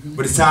along. Mm-hmm.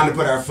 But it's time to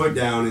put our foot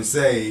down and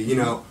say, you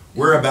know,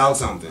 we're about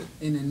something.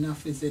 And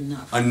enough is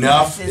enough.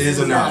 Enough is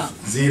enough.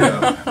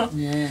 Zito.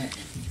 Yeah.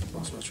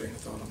 Lost my train of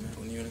thought on that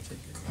one. You want to take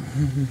it?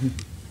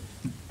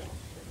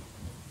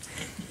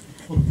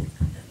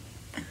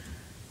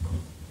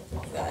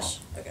 Gosh,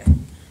 okay.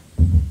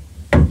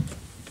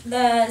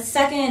 The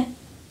second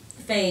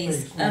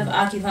phase of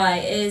Occupy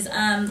is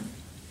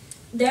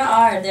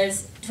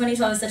there's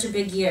 2012 is such a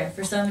big year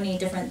for so many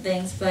different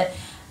things, but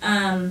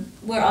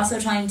we're also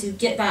trying to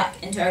get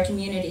back into our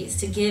communities,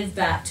 to give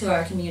back to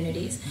our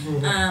communities.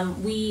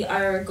 We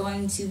are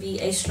going to be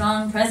a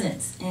strong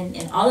presence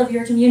in all of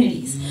your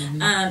communities,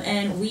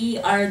 and we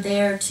are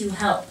there to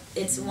help.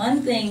 It's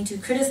one thing to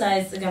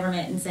criticize the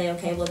government and say,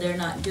 okay, well, they're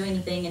not doing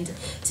anything, and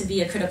to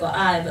be a critical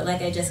eye, but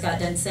like I just got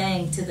done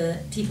saying to the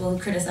people who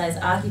criticize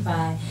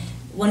Occupy,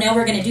 well, now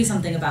we're going to do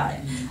something about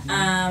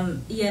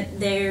it.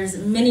 There's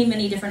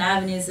many different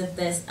avenues of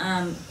this.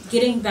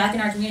 Getting back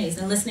in our communities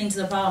and listening to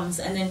the problems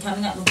and then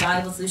coming up with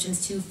viable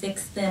solutions to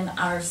fix them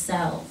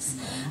ourselves.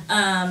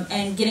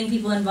 And getting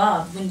people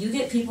involved. When you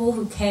get people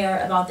who care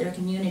about their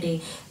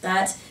community,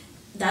 that's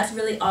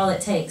really all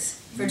it takes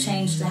for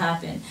change to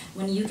happen.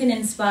 When you can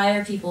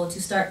inspire people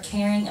to start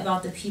caring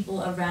about the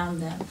people around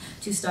them,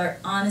 to start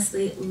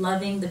honestly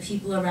loving the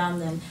people around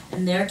them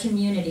and their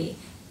community,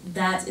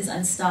 that is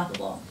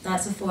unstoppable.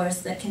 That's a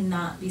force that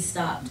cannot be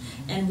stopped.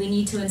 And we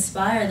need to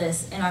inspire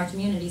this in our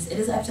communities. It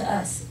is up to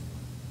us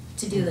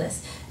to do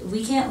this.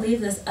 We can't leave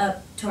this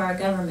up to our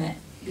government,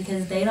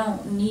 because they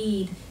don't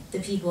need the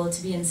people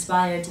to be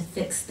inspired to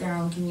fix their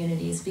own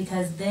communities,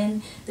 because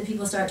then the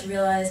people start to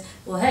realize,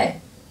 well,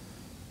 hey,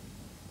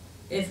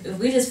 if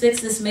we just fix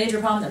this major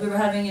problem that we were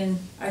having in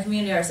our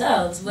community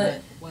ourselves,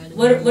 what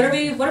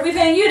are we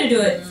paying you to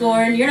do it for?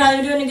 And you're not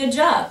even doing a good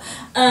job.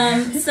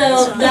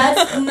 So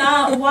that's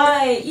not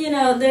why,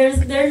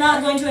 they're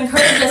not going to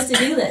encourage us to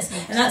do this,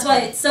 and that's why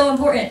it's so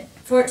important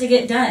for it to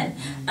get done.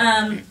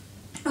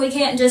 We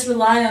can't just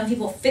rely on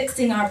people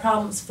fixing our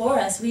problems for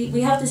us.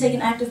 We have to take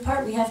an active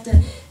part. We have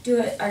to do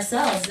it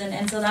ourselves,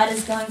 and so that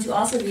is going to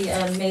also be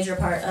a major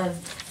part of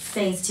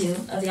phase 2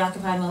 of the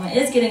Occupy movement,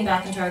 is getting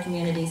back into our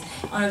communities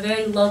on a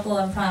very local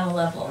and primal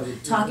level,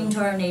 talking to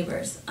our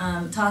neighbors,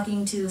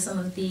 talking to some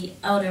of the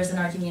elders in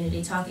our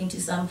community, talking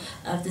to some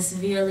of the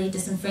severely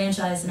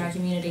disenfranchised in our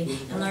community,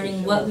 and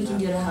learning what we can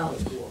do to help,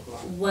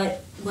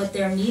 what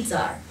their needs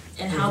are,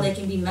 and how they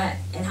can be met,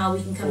 and how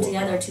we can come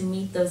together to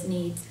meet those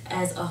needs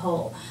as a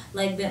whole.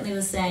 Like Bentley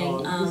was saying,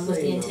 with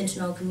the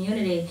intentional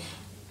community,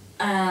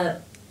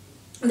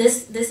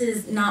 This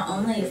is not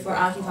only for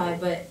Occupy,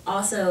 but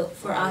also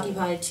for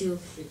Occupy to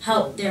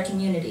help their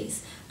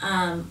communities.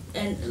 And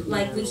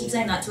like we keep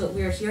saying, that's what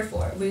we're here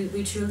for.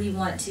 We truly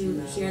want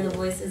to hear the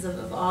voices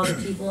of all the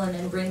people and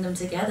then bring them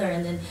together,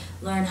 and then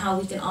learn how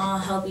we can all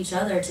help each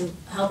other to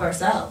help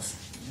ourselves.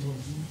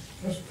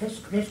 That's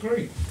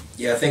great.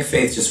 Yeah, I think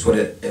Faith just put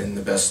it in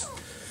the best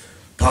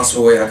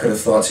possible way I could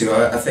have thought to.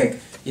 I think,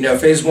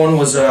 phase 1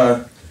 was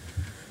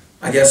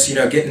I guess,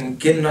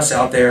 getting us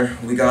out there.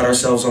 We got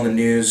ourselves on the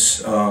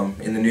news,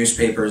 in the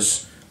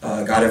newspapers,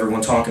 got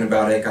everyone talking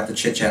about it, got the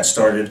chit-chat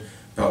started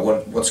about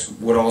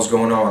what all is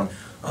going on.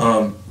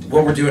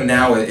 What we're doing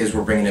now is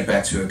we're bringing it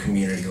back to a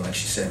community, like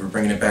she said. We're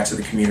bringing it back to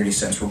the community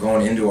sense. We're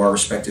going into our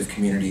respective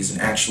communities and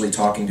actually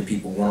talking to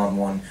people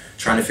one-on-one,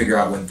 trying to figure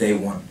out what they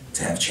want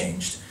to have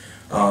changed.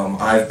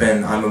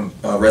 I'm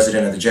a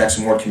resident of the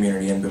Jackson Ward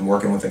community, and been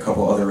working with a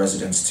couple other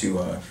residents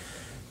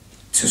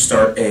to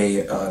start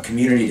a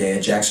community day,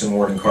 a Jackson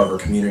Ward and Carver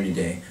Community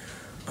Day,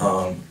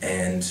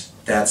 and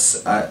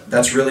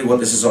that's really what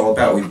this is all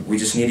about. We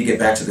just need to get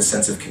back to the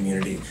sense of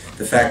community.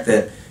 The fact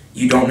that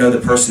you don't know the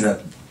person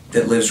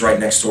that lives right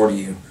next door to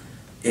you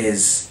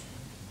is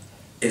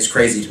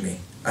crazy to me.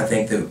 I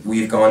think that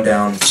we've gone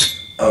down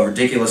a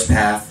ridiculous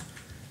path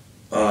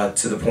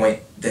to the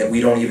point that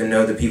we don't even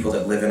know the people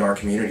that live in our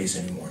communities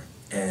anymore.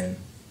 And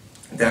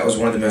that was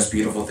one of the most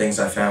beautiful things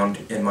I found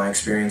in my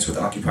experience with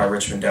Occupy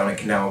Richmond down at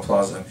Canal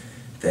Plaza,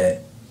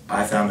 that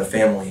I found a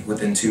family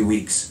within 2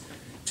 weeks.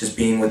 Just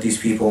being with these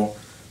people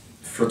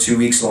for 2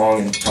 weeks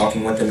long and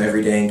talking with them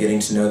every day and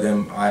getting to know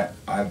them, I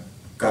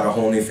got a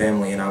whole new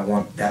family, and I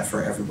want that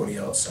for everybody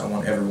else. I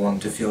want everyone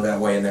to feel that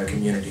way in their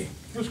community.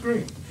 That's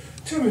great.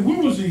 Tell me,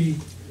 when was the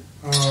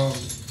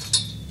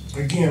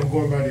again, I'm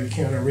going by the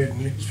account I read in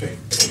the newspaper,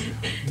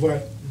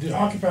 but the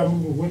Occupy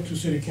movement went to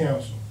city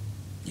council.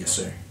 Yes,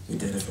 sir. We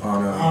did it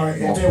on All right,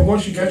 and then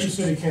once you got to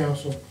city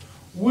council,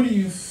 what do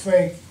you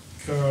think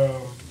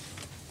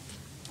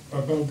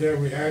about their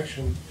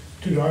reaction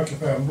to the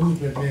Occupy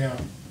movement now?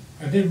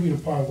 I did read a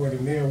part where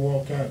the mayor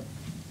walked out.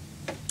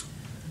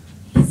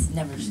 He's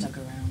never stuck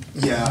around.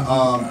 Yeah.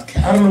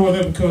 I don't know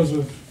whether because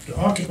of the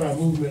Occupy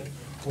movement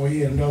or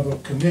he had another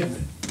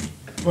commitment.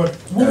 But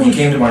what he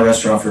came to my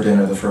restaurant for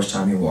dinner the first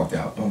time he walked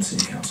out on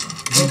city council.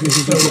 Okay,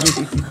 so,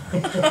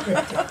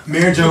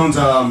 Mayor Jones.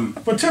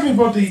 but tell me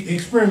about the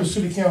experience of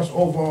city council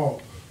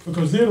overall,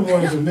 because they're the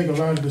ones that make a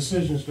lot of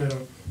decisions that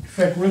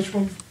affect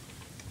Richmond.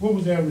 What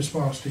was their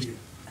response to you?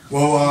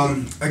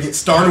 Well, again,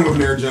 starting with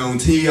Mayor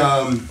Jones, he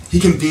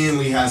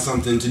conveniently has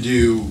something to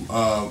do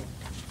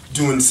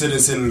doing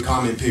citizen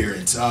comment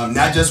periods,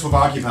 not just with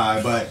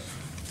Occupy, but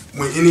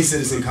when any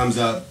citizen comes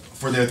up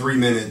for their 3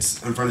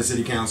 minutes in front of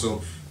city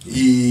council,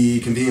 he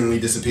conveniently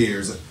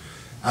disappears.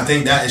 I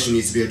think that issue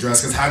needs to be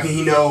addressed, because how can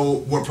he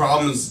know what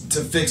problems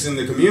to fix in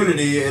the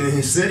community and in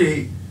his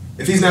city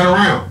if he's not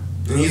around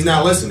and he's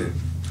not listening?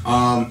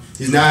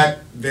 He's not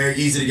very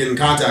easy to get in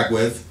contact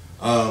with.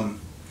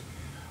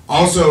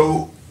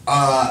 Also,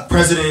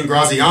 President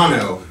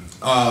Graziano,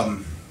 I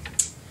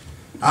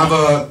have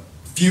a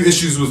few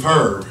issues with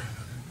her.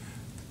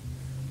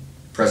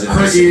 President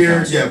Her of City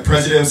ears, Council. yeah,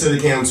 President of City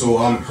Council.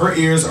 Her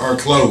ears are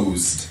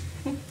closed,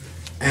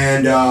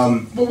 and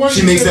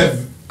she makes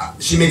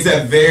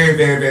that very,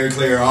 very, very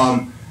clear.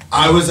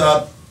 I was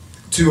up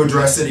to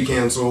address City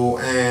Council,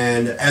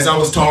 and as I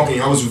was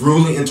talking, I was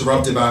rudely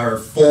interrupted by her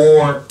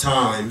 4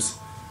 times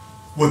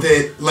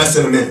within less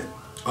than a minute.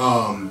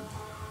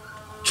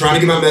 Trying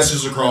to get my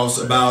message across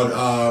about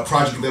a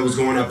project that was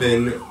going up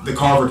in the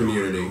Carver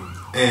community,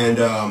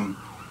 and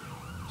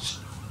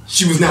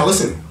she was not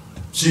listening.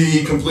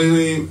 She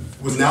completely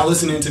was not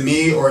listening to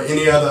me or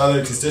any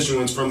other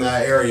constituents from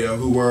that area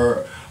who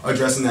were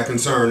addressing that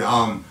concern.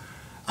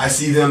 I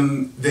see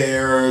them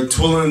there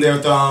twiddling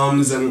their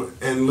thumbs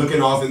and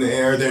looking off in the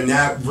air. They're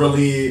not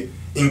really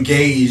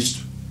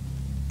engaged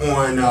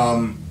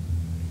on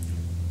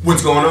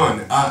what's going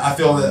on. I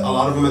feel that a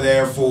lot of them are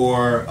there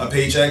for a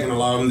paycheck and a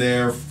lot of them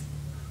there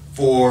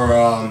for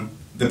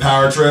the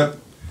power trip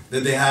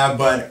that they have,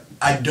 but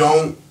I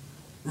don't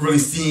really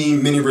see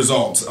many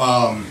results.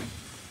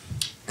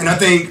 And I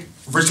think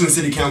Richmond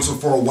City Council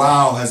for a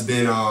while has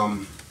been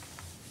on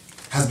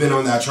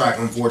that track,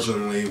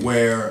 unfortunately,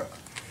 where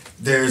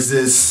there's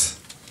this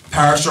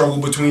power struggle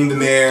between the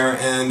mayor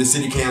and the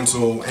city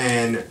council,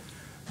 and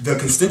the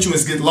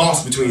constituents get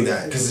lost between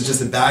that because it's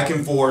just a back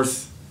and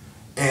forth,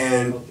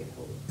 and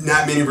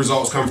not many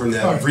results come from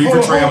that. Right,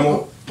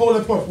 hold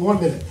that point for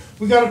 1 minute.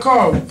 We got a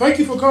call. Thank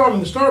you for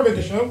calling the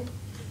Starmakers Show.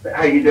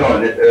 How you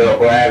doing, this Earl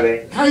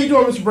Bradley? How you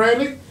doing, Mr.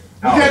 Bradley?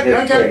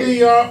 I got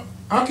the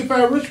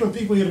Occupy Richmond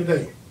people here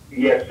today.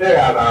 Yes, sir.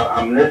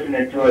 I'm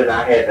listening to it.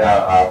 I had,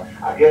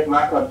 I guess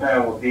my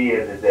concern would be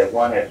is that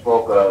one that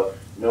spoke of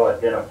no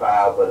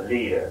identifiable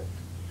leader.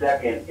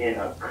 Second, in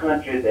a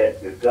country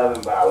that is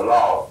governed by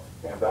law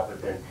and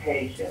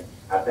representation,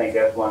 I think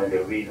that's one of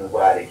the reasons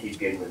why they keep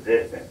getting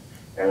resistance.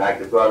 And like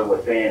the brother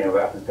was saying in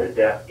reference to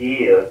deaf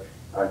ears,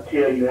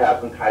 until you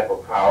have some type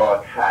of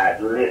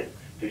prioritized list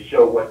to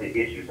show what the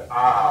issues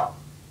are,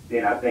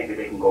 then I think that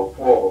they can go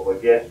forward.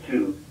 But just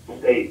to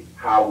state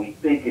how we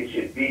think it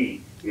should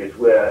be is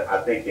where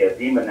I think they're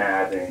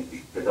demonizing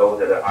to those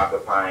that are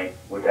occupying,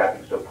 which I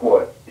can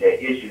support. Their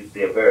issues,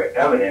 they're very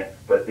evident,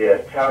 but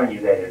they're telling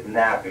you that it's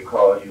not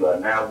because you are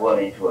not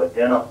willing to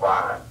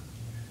identify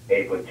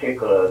a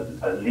particular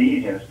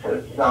allegiance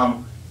to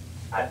some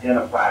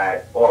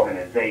identified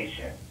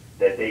organization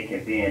that they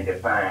can then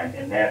define,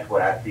 and that's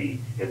what I see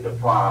is the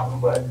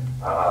problem. But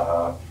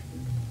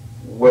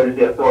what is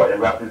their thought in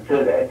reference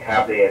to that?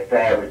 Have they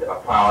established a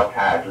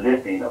prioritized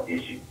listing of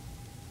issues?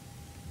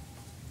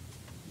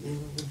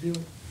 You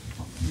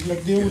like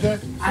to deal with that?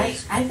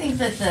 I think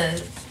that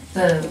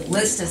the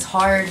list is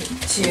hard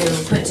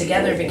to put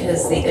together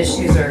because the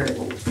issues are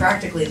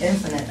practically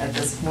infinite at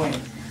this point.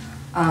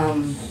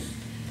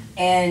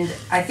 And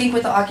I think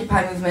what the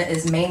Occupy movement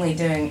is mainly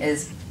doing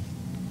is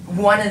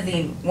one of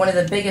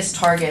the biggest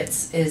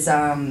targets is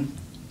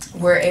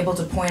we're able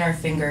to point our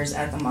fingers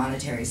at the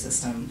monetary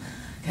system,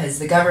 because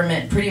the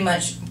government pretty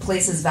much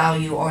places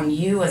value on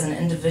you as an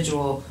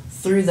individual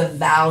through the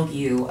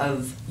value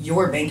of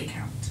your bank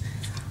account.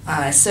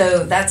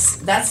 So that's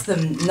the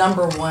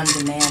 #1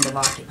 demand of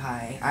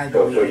Occupy, I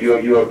believe. So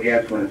you're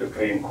against when the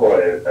Supreme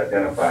Court has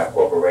identified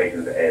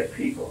corporations as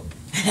people?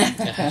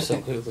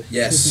 Absolutely.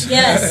 Yes.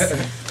 Yes.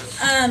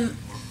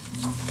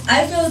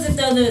 I feel as if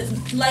though,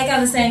 like I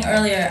was saying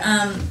earlier,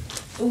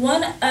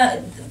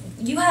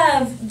 you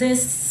have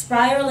this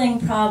spiraling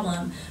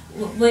problem,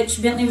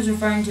 which Bentley was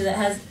referring to, that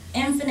has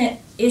infinite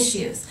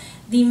issues.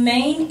 The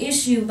main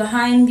issue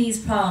behind these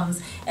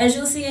problems, as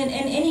you'll see in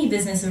any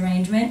business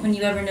arrangement, when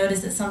you ever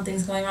notice that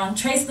something's going wrong,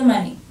 trace the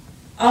money.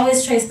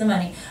 Always trace the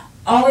money.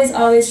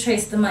 Always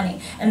trace the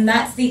money. And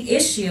that's the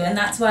issue, and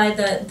that's why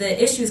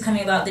the issue is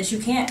coming about, that you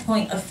can't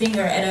point a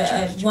finger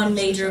at one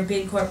major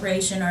big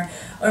corporation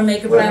or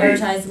make a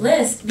prioritized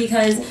list,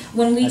 because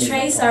when we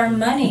trace our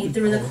money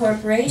through the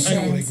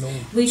corporations,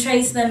 we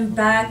trace them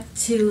back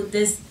to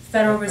this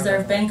Federal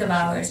Reserve Bank of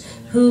ours,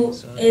 who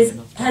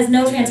has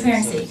no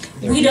transparency.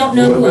 We don't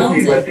know who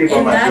owns it,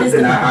 and that is the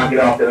problem. I'll get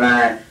off the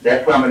line.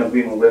 That's why I'm in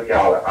agreement with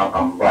y'all.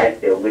 I'm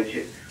right there with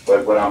you.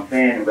 But what I'm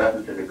saying in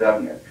reference to the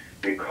government,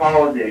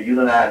 because they're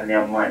utilizing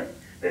their money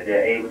that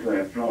they're able to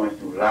influence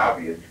through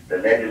lobbyists, the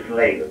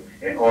legislators,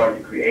 in order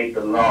to create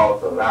the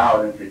laws,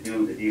 allow them to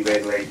do the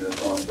deregulation and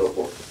so on and so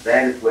forth.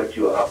 That is what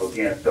you're up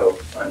against. So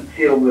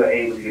until we're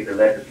able to get the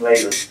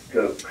legislators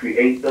to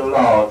create the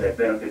laws that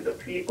benefit the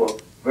people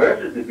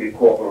versus the big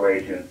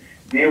corporations,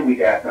 then we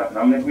got something.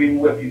 I'm in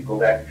agreement with you. Go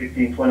back to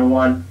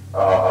 1621,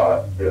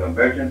 the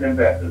merchants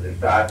investors. It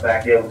starts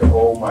back there with the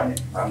old money.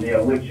 I'm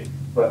there with you.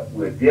 But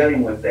we're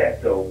dealing with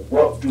that. So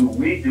what do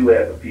we do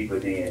as a people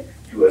then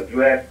to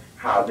address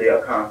how they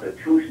are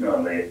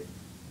constitutionally,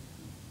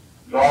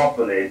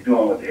 lawfully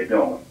doing what they're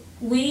doing?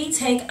 We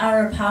take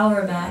our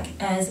power back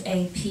as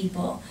a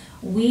people.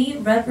 We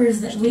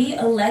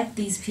elect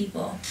these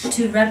people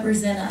to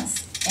represent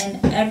us,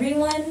 and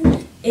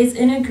everyone is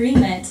in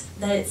agreement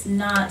that it's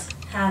not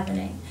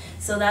happening.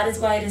 So that is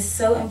why it is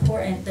so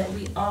important that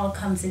we all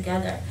come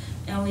together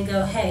and we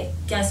go, hey,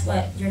 guess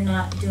what? You're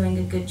not doing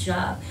a good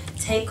job.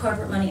 Take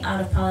corporate money out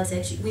of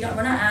politics. We're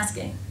not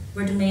asking,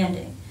 we're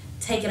demanding.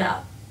 Take it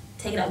out.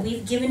 Take it out.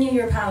 We've given you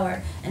your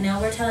power, and now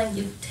we're telling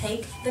you,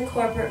 take the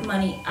corporate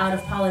money out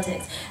of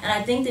politics. And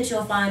I think that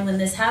you'll find when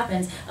this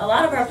happens, a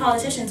lot of our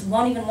politicians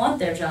won't even want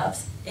their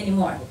jobs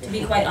anymore, to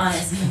be quite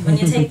honest. When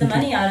you take the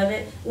money out of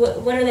it,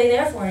 what are they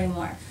there for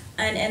anymore?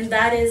 And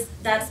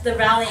that's the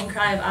rallying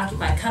cry of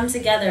Occupy. Come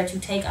together to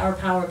take our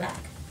power back.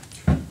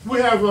 We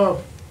have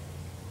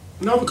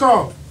another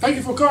call. Thank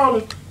you for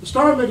calling the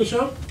Starmakers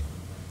Show.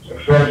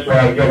 First,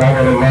 again, I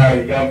want to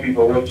remind young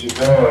people what you're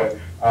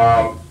doing.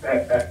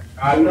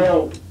 I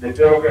know the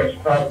Democrats,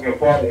 Republican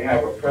Party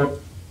have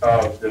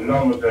the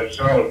numbers that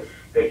shown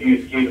that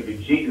you scared the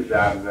Jesus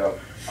out of them.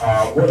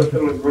 What are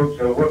some of the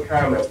groups and what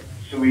kind of,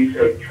 should we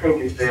say,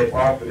 trinkets they've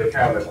offered to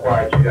kind of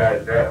quiet you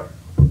guys down?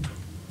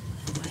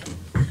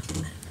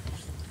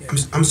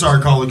 I'm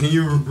sorry, caller. Can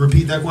you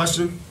repeat that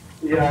question?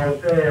 Yeah, I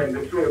was saying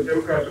between the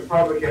Democrats and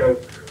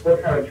Republicans,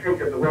 what kind of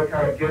trinkets or what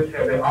kind of gifts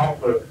have they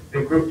offered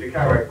the group to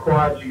kind of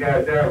quiet you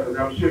guys down? Because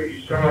I'm sure you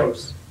shown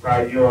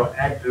by your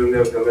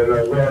activism and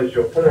as well as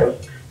your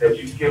force that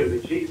you scared the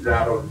Jesus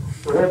out of them.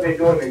 So what are they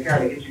doing to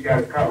kind of get you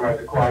guys to compromise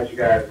to quiet you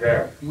guys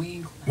down?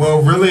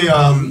 Well, really,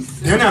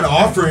 they're not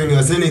offering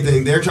us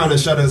anything. They're trying to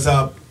shut us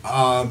up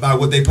by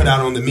what they put out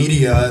on the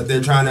media.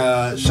 They're trying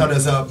to shut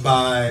us up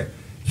by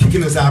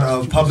kicking us out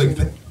of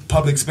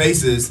public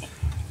spaces.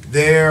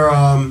 They're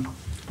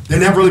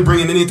not really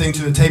bringing anything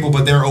to the table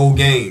but their old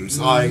games.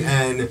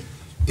 And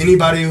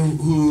anybody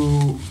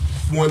who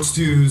wants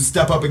to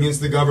step up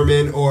against the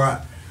government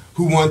or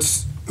who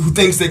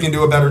thinks they can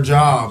do a better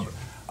job,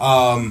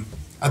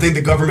 I think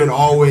the government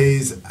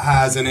always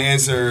has an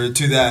answer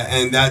to that,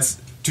 and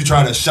that's to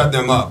try to shut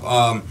them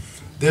up.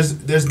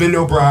 There's been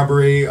no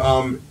bribery,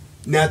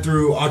 not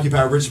through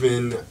Occupy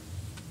Richmond,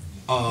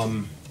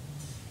 not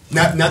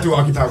through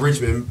Occupy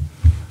Richmond.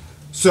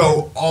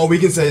 So all we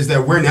can say is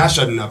that we're not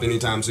shutting up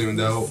anytime soon,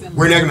 though.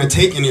 We're not going to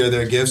take any of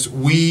their gifts.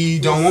 We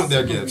don't want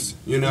their gifts,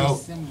 you know.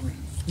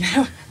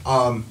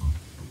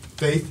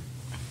 Faith?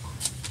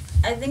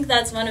 I think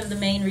that's one of the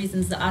main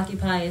reasons the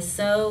Occupy is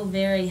so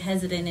very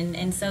hesitant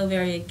and so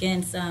very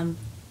against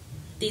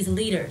these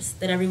leaders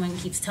that everyone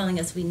keeps telling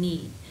us we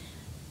need.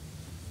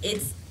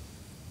 It's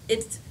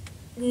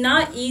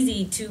not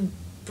easy to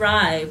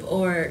bribe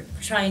or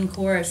try and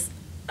coerce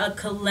a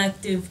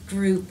collective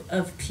group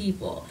of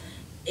people.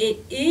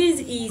 It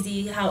is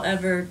easy,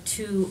 however,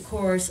 to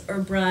coerce or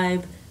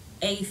bribe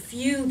a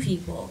few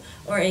people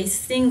or a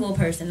single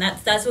person.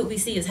 That's what we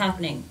see is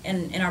happening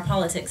in our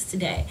politics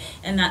today,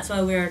 and that's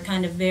why we're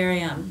kind of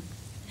very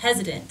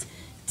hesitant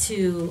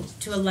to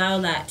allow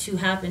that to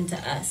happen to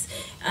us.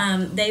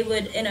 They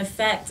would, in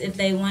effect, if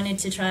they wanted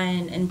to try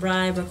and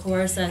bribe or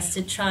coerce us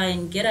to try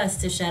and get us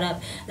to shut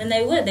up, then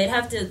they would. They'd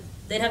have to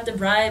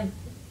bribe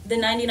the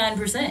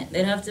 99%.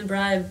 They'd have to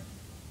bribe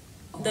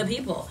the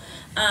people.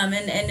 And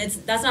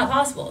that's not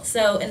possible.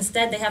 So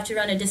instead they have to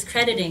run a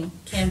discrediting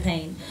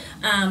campaign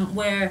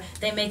where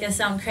they make us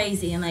sound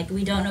crazy and like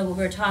we don't know what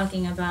we're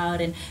talking about.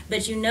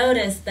 But you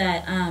notice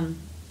that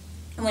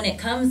when it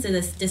comes to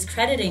this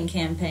discrediting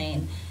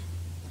campaign,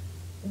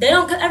 they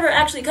don't ever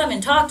actually come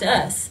and talk to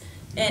us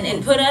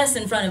and put us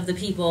in front of the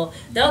people.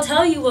 They'll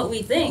tell you what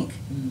we think,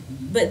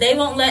 but they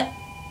won't let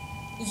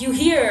you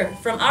hear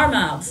from our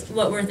mouths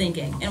what we're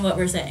thinking and what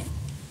we're saying.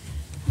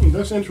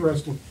 That's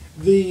interesting.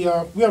 We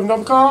have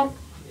another call.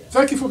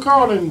 Thank you for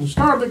calling the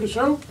Starmakers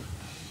Show.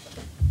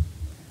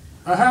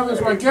 I have as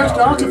my guest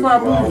the Occupy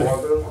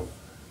movement.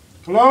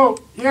 Hello?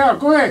 Yeah,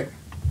 go ahead.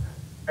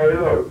 Hey,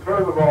 look,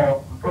 first of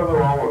all,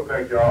 I want to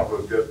thank y'all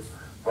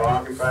for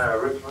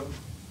occupying Richmond.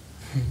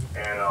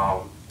 And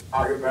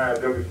Occupy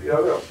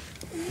WCLM.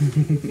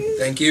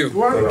 Thank you.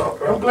 Well,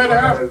 I'm glad to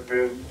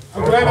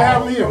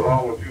have me here.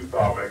 Along with you,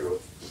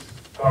 Starmakers,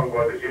 talking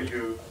about the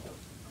issues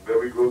that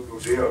we go through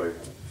daily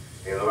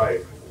in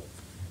life.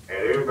 And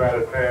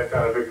everybody's trying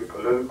to make it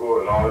political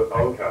and all this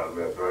other kind of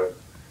mess, right?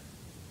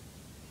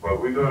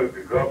 But we know that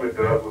the government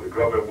does what the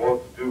government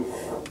wants to do.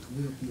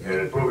 And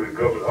it's probably the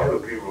government other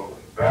people,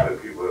 by the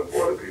people, and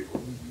for the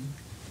people.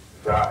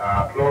 So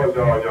I applaud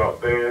y'all on y'all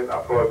stand. I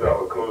applaud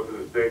y'all for coming to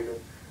the station.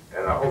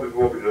 And I hope this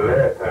won't be the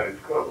last time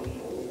it's coming.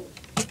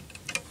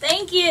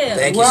 Thank you.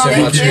 Thank you so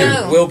much.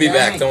 We'll be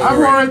back. Don't I've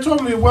worry. already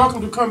told me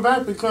welcome to come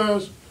back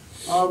because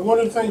one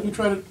of the things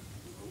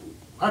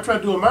I try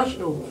to do on my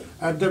show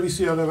at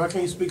WCLM, I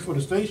can't speak for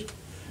the station,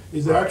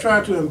 is that I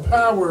try to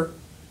empower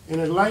and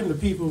enlighten the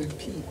people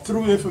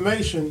through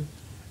information,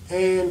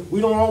 and we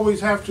don't always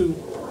have to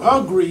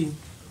agree,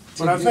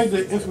 but I think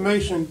that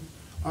information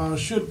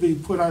should be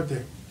put out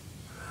there.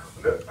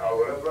 Well,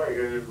 that's right,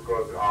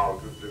 because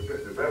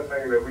the best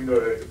thing that we know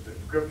that the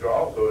scripture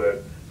also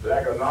that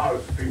lack of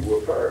knowledge people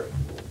will perish.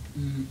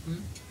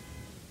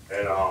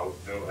 And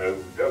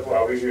that's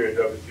why we here at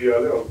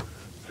WCLM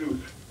to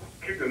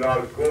keep the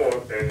knowledge going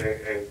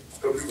and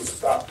so people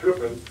stop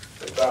tripping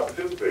and stop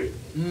participating.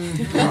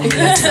 Yeah,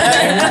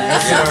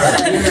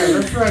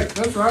 that's right.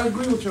 That's right. I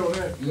agree with you on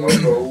that.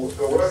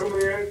 So whatever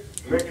we in,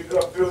 make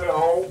yourself feel at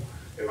home.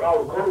 If I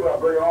was cold, I'd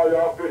bring all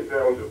y'all fish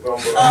sandwiches or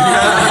something.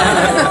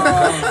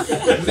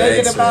 Make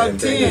it about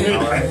 10.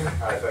 All right,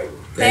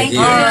 Thank you.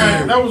 All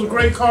right, that was a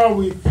great call.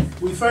 We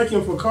thank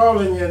him for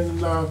calling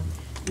and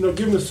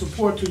giving the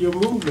support to your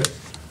movement.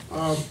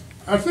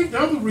 I think the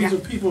other reason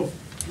people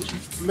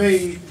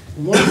may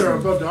wonder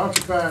about the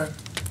Occupy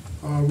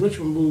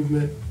Richmond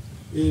movement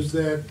is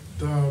that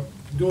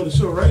during the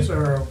civil rights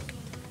era,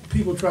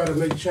 people try to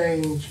make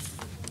change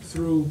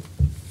through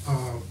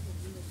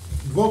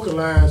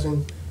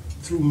vocalizing,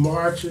 through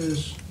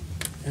marches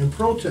and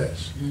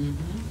protests.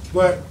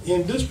 But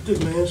in this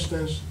particular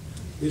instance,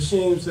 it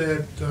seems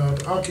that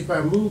the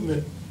Occupy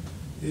movement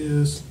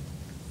is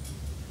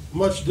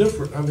much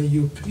different. I mean,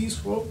 you're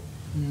peaceful.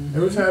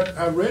 Every time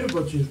I read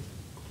about you,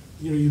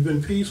 you've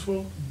been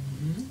peaceful.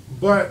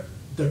 But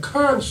the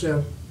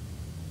concept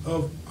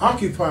of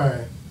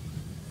occupying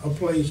a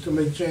place to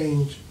make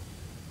change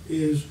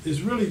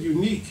is really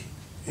unique.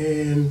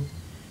 And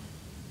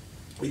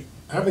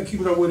I've been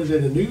keeping up with it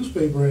in the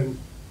newspaper, and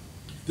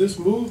this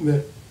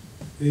movement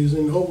is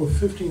in over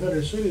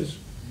 1,500 cities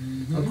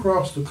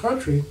across the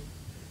country.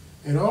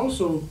 And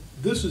also,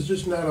 this is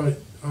just not a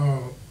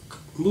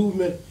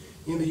movement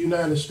in the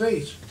United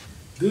States.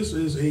 This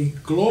is a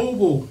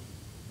global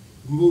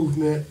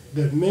movement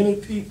that many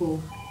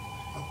people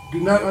do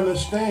not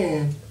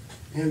understand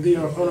and they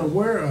are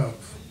unaware of.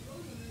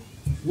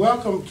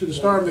 Welcome to the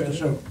Starmakers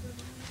Show.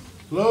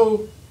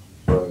 Hello?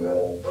 Hey,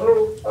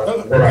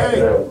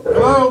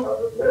 hello?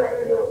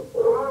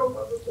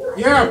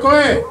 Yeah, go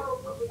ahead.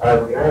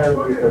 I'm glad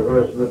because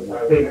we're with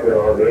the speaker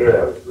over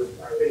here.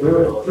 We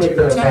were speaking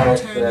about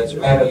politicians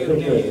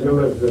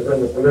within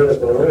the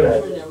political arena.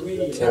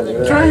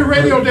 Turn your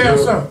radio down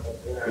some.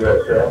 Yes,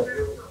 sir.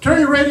 Turn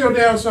your radio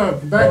down some.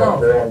 Back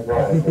off.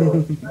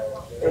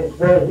 It's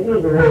there's an easy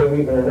way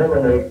we can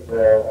eliminate a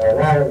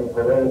lot of the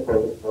political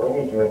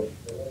arrangements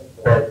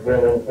that's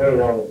been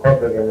entailed on the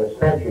public in this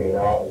country.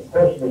 Now, the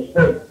first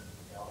mistake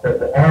that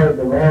the average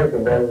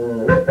American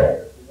doesn't look at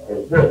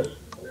is this.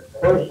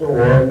 First of all,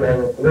 you have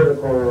a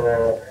political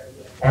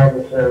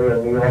adversary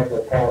in New York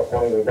or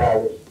California,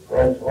 regardless,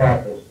 runs for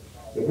office.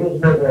 If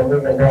he's making $1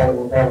 million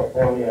in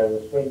California as a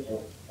state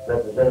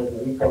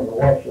representative, he comes to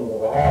Washington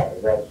for half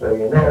of that. So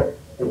you know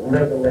he's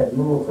making that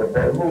move for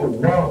that move.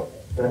 Now,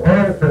 in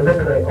order to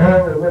eliminate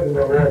all the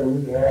regular laws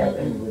we have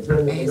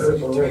within the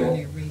political arena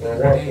in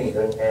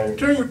Washington and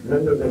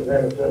limit the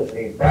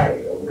necessary body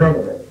of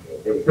government,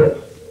 is this.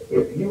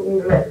 If you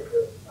elect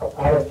a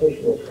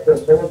politician as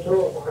a senator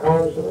or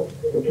congressman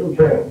for 2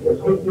 terms, that's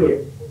 8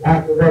 years.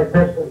 After that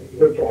person,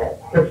 get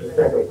your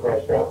salary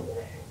crossed out.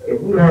 If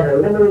we had a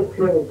limited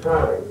period of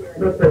time,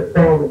 look at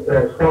Storm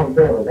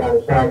Thurman down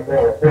in South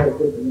Carolina, 40,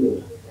 50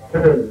 years.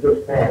 Kennedy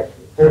just passed,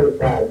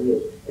 45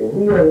 years. If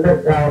we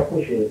elect our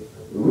officials,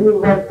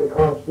 rewrite the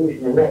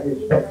Constitution in that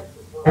respect,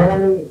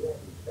 only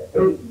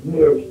 8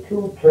 years,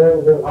 2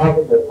 terms in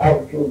office, and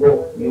out you go,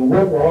 you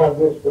wouldn't have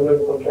this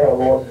political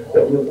turmoil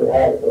that we could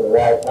have for the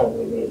last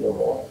 100 years or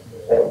more.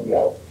 That would be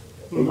out.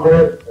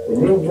 Because the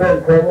new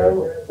drug program,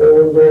 they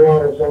wouldn't go on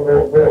in some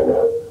old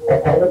program.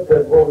 I looked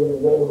at what was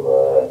his name,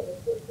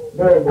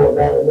 Billboard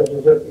down in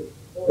Mississippi.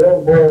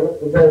 Billboard ripped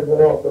the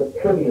government off for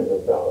trillions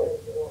of dollars.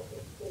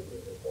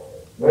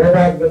 Man,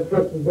 I've been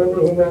 50 billion,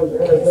 he goes in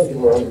penitentiary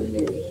for 100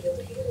 years.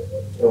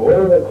 The way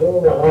to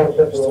clean the house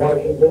up in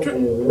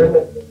Washington is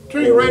limit.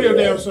 Turn your radio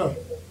down some.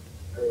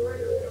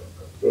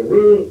 If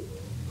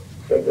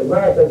the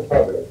American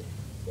public,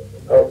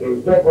 okay,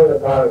 we don't want the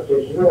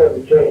Constitution, we want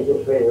to change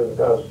this phase of the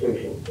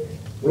Constitution.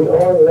 We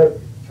only elect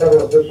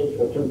federal officials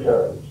for 2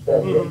 terms.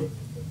 That's it.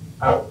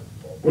 Out.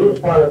 These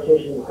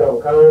politicians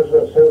become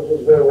congressmen,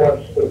 senators, they're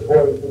watched for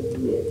 40, 50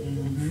 years.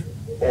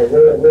 And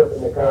and they're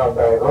milking the cow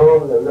back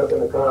home, they're milking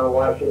the cow in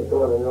Washington,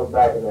 and they're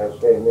back in their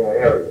state, in their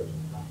areas.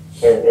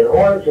 And in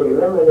order to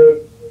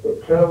eliminate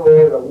the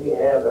turmoil that we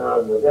have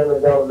within the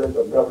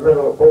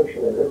governmental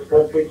function in this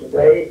country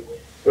today,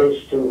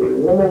 is to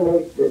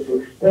eliminate this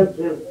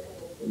extensive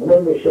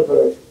membership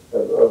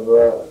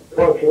of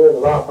functionaries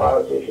of our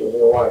politicians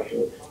in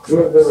Washington.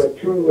 Give them a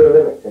 2-year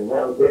limit, and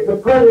now the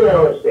president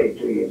on the state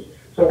 2 years.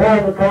 So why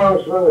the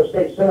congressman or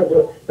state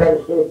senator got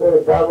to stay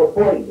 35 or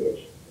 40 years?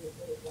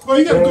 Well,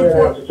 you got a good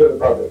point. To the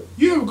public.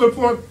 You have a good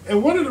point,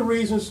 and one of the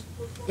reasons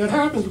that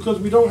happens because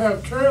we don't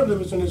have term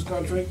limits in this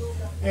country,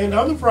 and the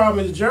other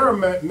problem is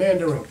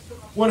gerrymandering.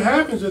 What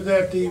happens is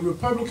that the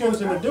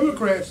Republicans and the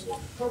Democrats,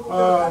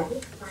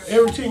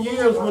 every 10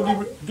 years when they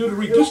do the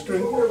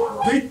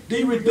redistricting,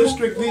 they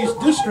redistrict these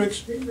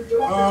districts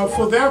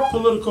for their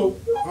political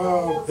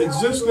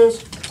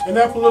existence and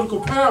their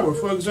political power.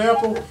 For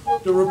example,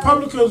 the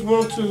Republicans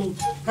want to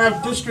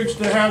have districts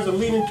that have a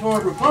leaning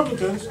toward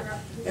Republicans,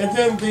 and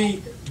then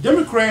the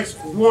Democrats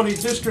want a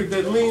district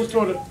that leans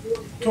toward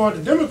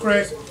the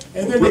Democrats,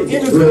 and then the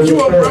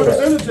individual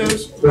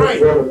representatives,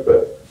 right?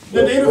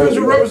 Then the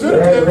individual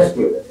representatives,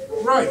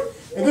 right?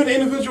 And then the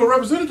individual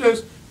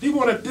representatives, they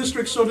want a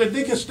district so that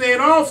they can stay in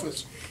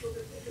office.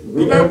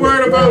 They're not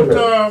worried about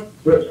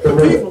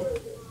the people.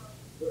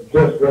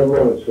 Just one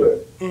moment, sir.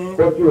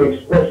 What you're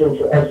expressing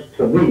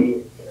to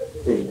me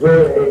is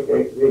very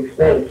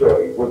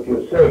explanatory. What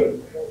you're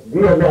saying,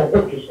 we are not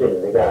interested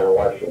in the guy in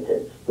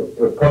Washington, the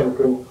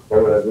Republican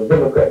or the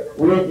Democrat.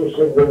 We're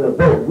interested in the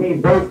vote. We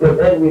vote them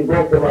and we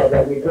vote them out.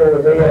 Like we told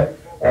the mayor,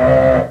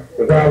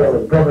 the guy that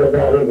was governor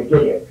down in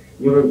Virginia.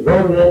 You was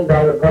voted in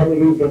by the public,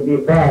 you can be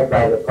fired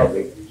by the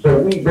public. So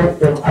we vote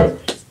them out.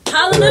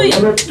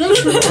 Hallelujah.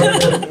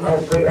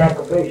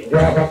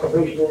 Job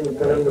occupation in the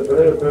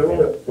political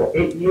arena for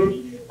 8 years.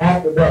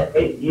 After that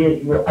 8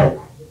 years, you're out.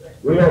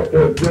 We don't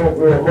care if Joe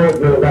Greer or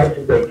Mojo likes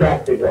it, they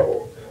got to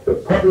go. The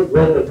public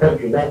run the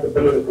country, not the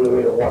political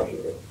arena of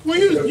Washington. Well,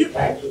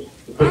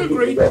 I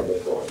agree.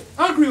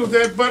 I agree with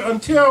that, but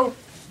until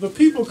the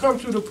people come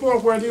to the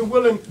point where they're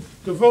willing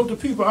to vote the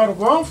people out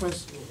of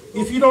office,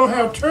 if you don't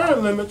have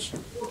term limits,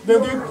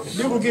 then they're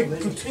going to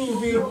continue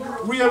to be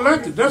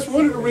reelected. That's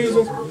one of the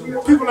reasons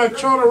people like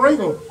Charlie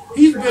Ringo,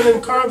 he's been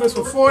in Congress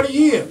for 40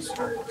 years.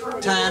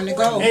 Time to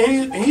go.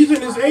 And he's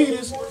in his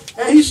 80s,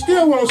 and he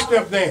still won't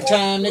step down.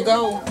 Time to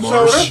go.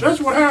 So that's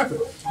what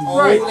happened.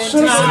 Right.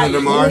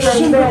 Senator Marsh.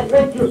 I'm not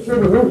interested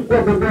in who's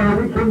stepping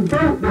down. We can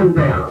vote them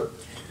down.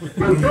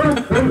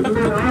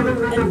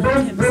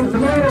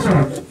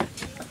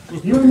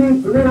 You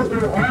need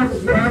political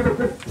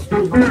advocates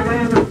to go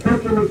around the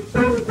country and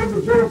explain it to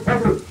the general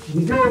public.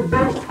 You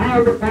don't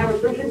hire the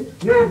politician,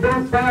 you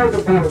don't fire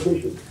the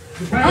politician.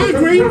 I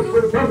agree.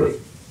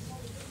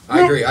 I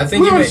agree. I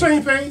think we're you on the make,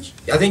 same page.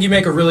 I think you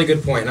make a really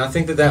good point, and I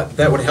think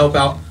that would help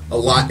out a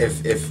lot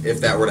if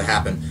that were to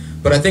happen.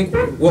 But I think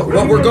what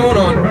we're going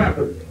on.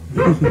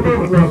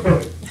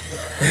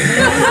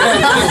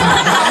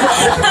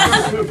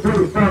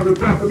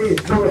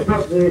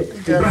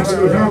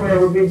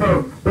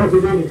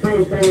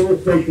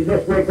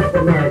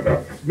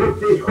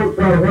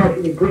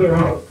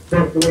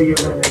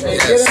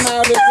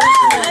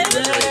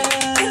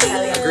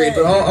 Agreed,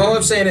 but all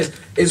I'm saying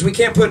is we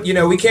can't put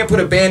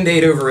a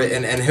Band-Aid over it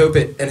and hope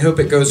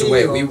it goes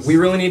away. We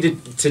really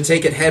need to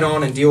take it head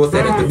on and deal with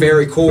it at the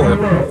very core,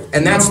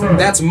 and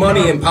that's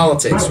money in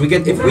politics. If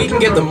we can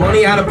get the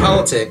money out of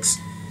politics,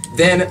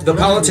 then the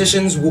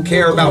politicians will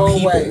care about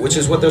people, which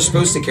is what they're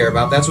supposed to care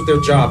about. That's what their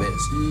job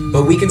is.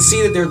 But we can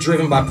see that they're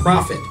driven by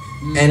profit.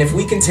 And if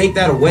we can take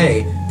that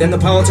away, then the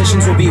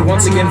politicians will be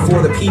once again for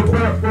the people.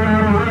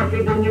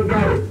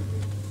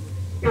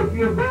 If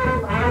you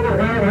vote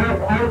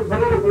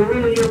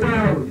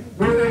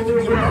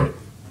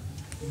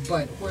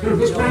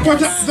but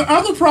the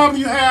other problem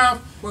you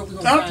have,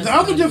 the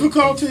other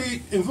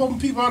difficulty in voting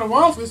people out of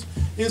office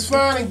is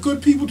finding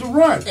good people to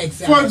run.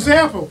 Exactly. For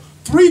example,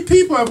 3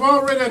 people have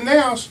already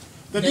announced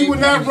that they would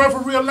not run for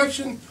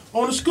re-election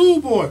on the school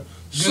board.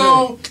 Good.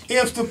 So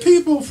if the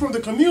people from the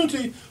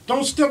community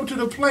don't step up to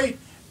the plate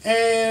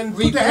and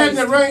put their hat in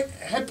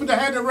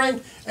the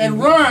ring and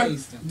run,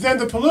 then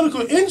the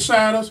political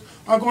insiders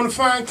are going to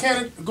find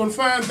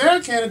their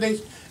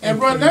candidates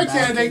and run their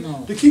candidate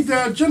to keep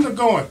their agenda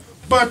going.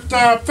 But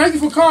thank you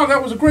for calling.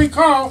 That was a great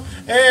call.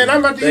 And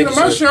I'm at the end of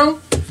my show.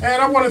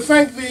 And I want to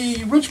thank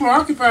the Richmond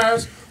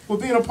occupiers for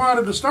being a part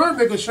of the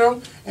Starmakers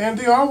Show. And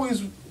they're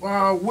always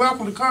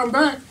welcome to come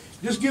back.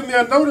 Just give me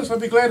a notice. I'll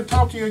be glad to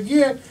talk to you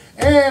again.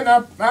 And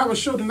I have a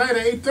show tonight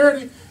at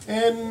 8:30.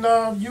 And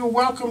you're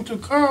welcome to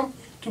come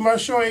to my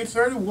show at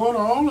 8:30, one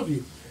or all of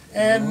you.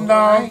 And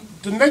I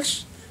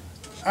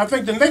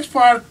think the next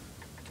part,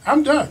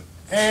 I'm done.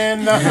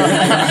 And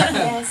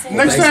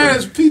next time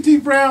is P.T.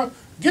 Brown.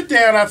 Get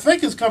Down, I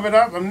think is coming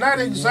up. I'm not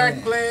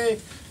exactly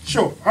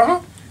sure.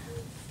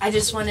 I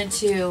just wanted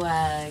to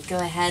go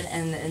ahead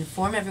and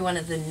inform everyone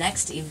of the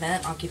next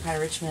event Occupy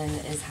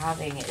Richmond is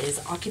having is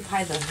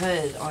Occupy the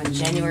Hood on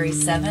January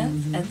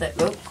 7th at the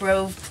Oak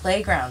Grove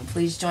Playground.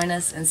 Please join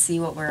us and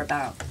see what we're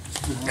about.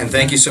 And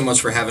thank you so much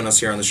for having us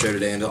here on the show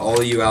today. And to all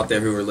of you out there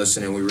who are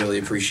listening, we really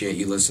appreciate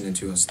you listening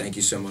to us. Thank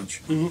you so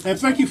much. And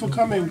thank you for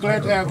coming.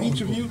 Glad to have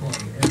each of you.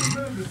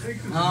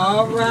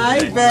 All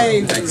right,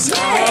 baby. Thanks.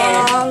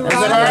 All right.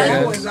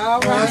 That was all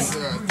right.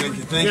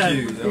 Thank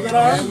you. Was that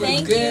all right?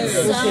 Thank you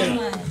so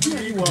much.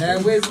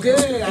 That was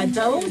good. I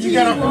told you. You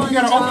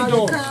gotta open the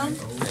door.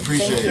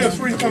 Appreciate it. Feel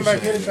free to come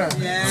back anytime.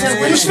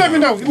 Yeah. Just let me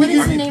know. What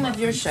is the name of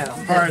your show?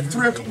 All right,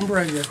 3 o'clock.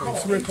 Right, yeah,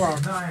 3 o'clock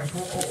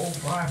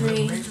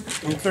 3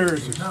 on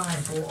Thursday.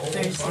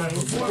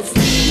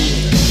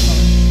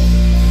 Thursdays.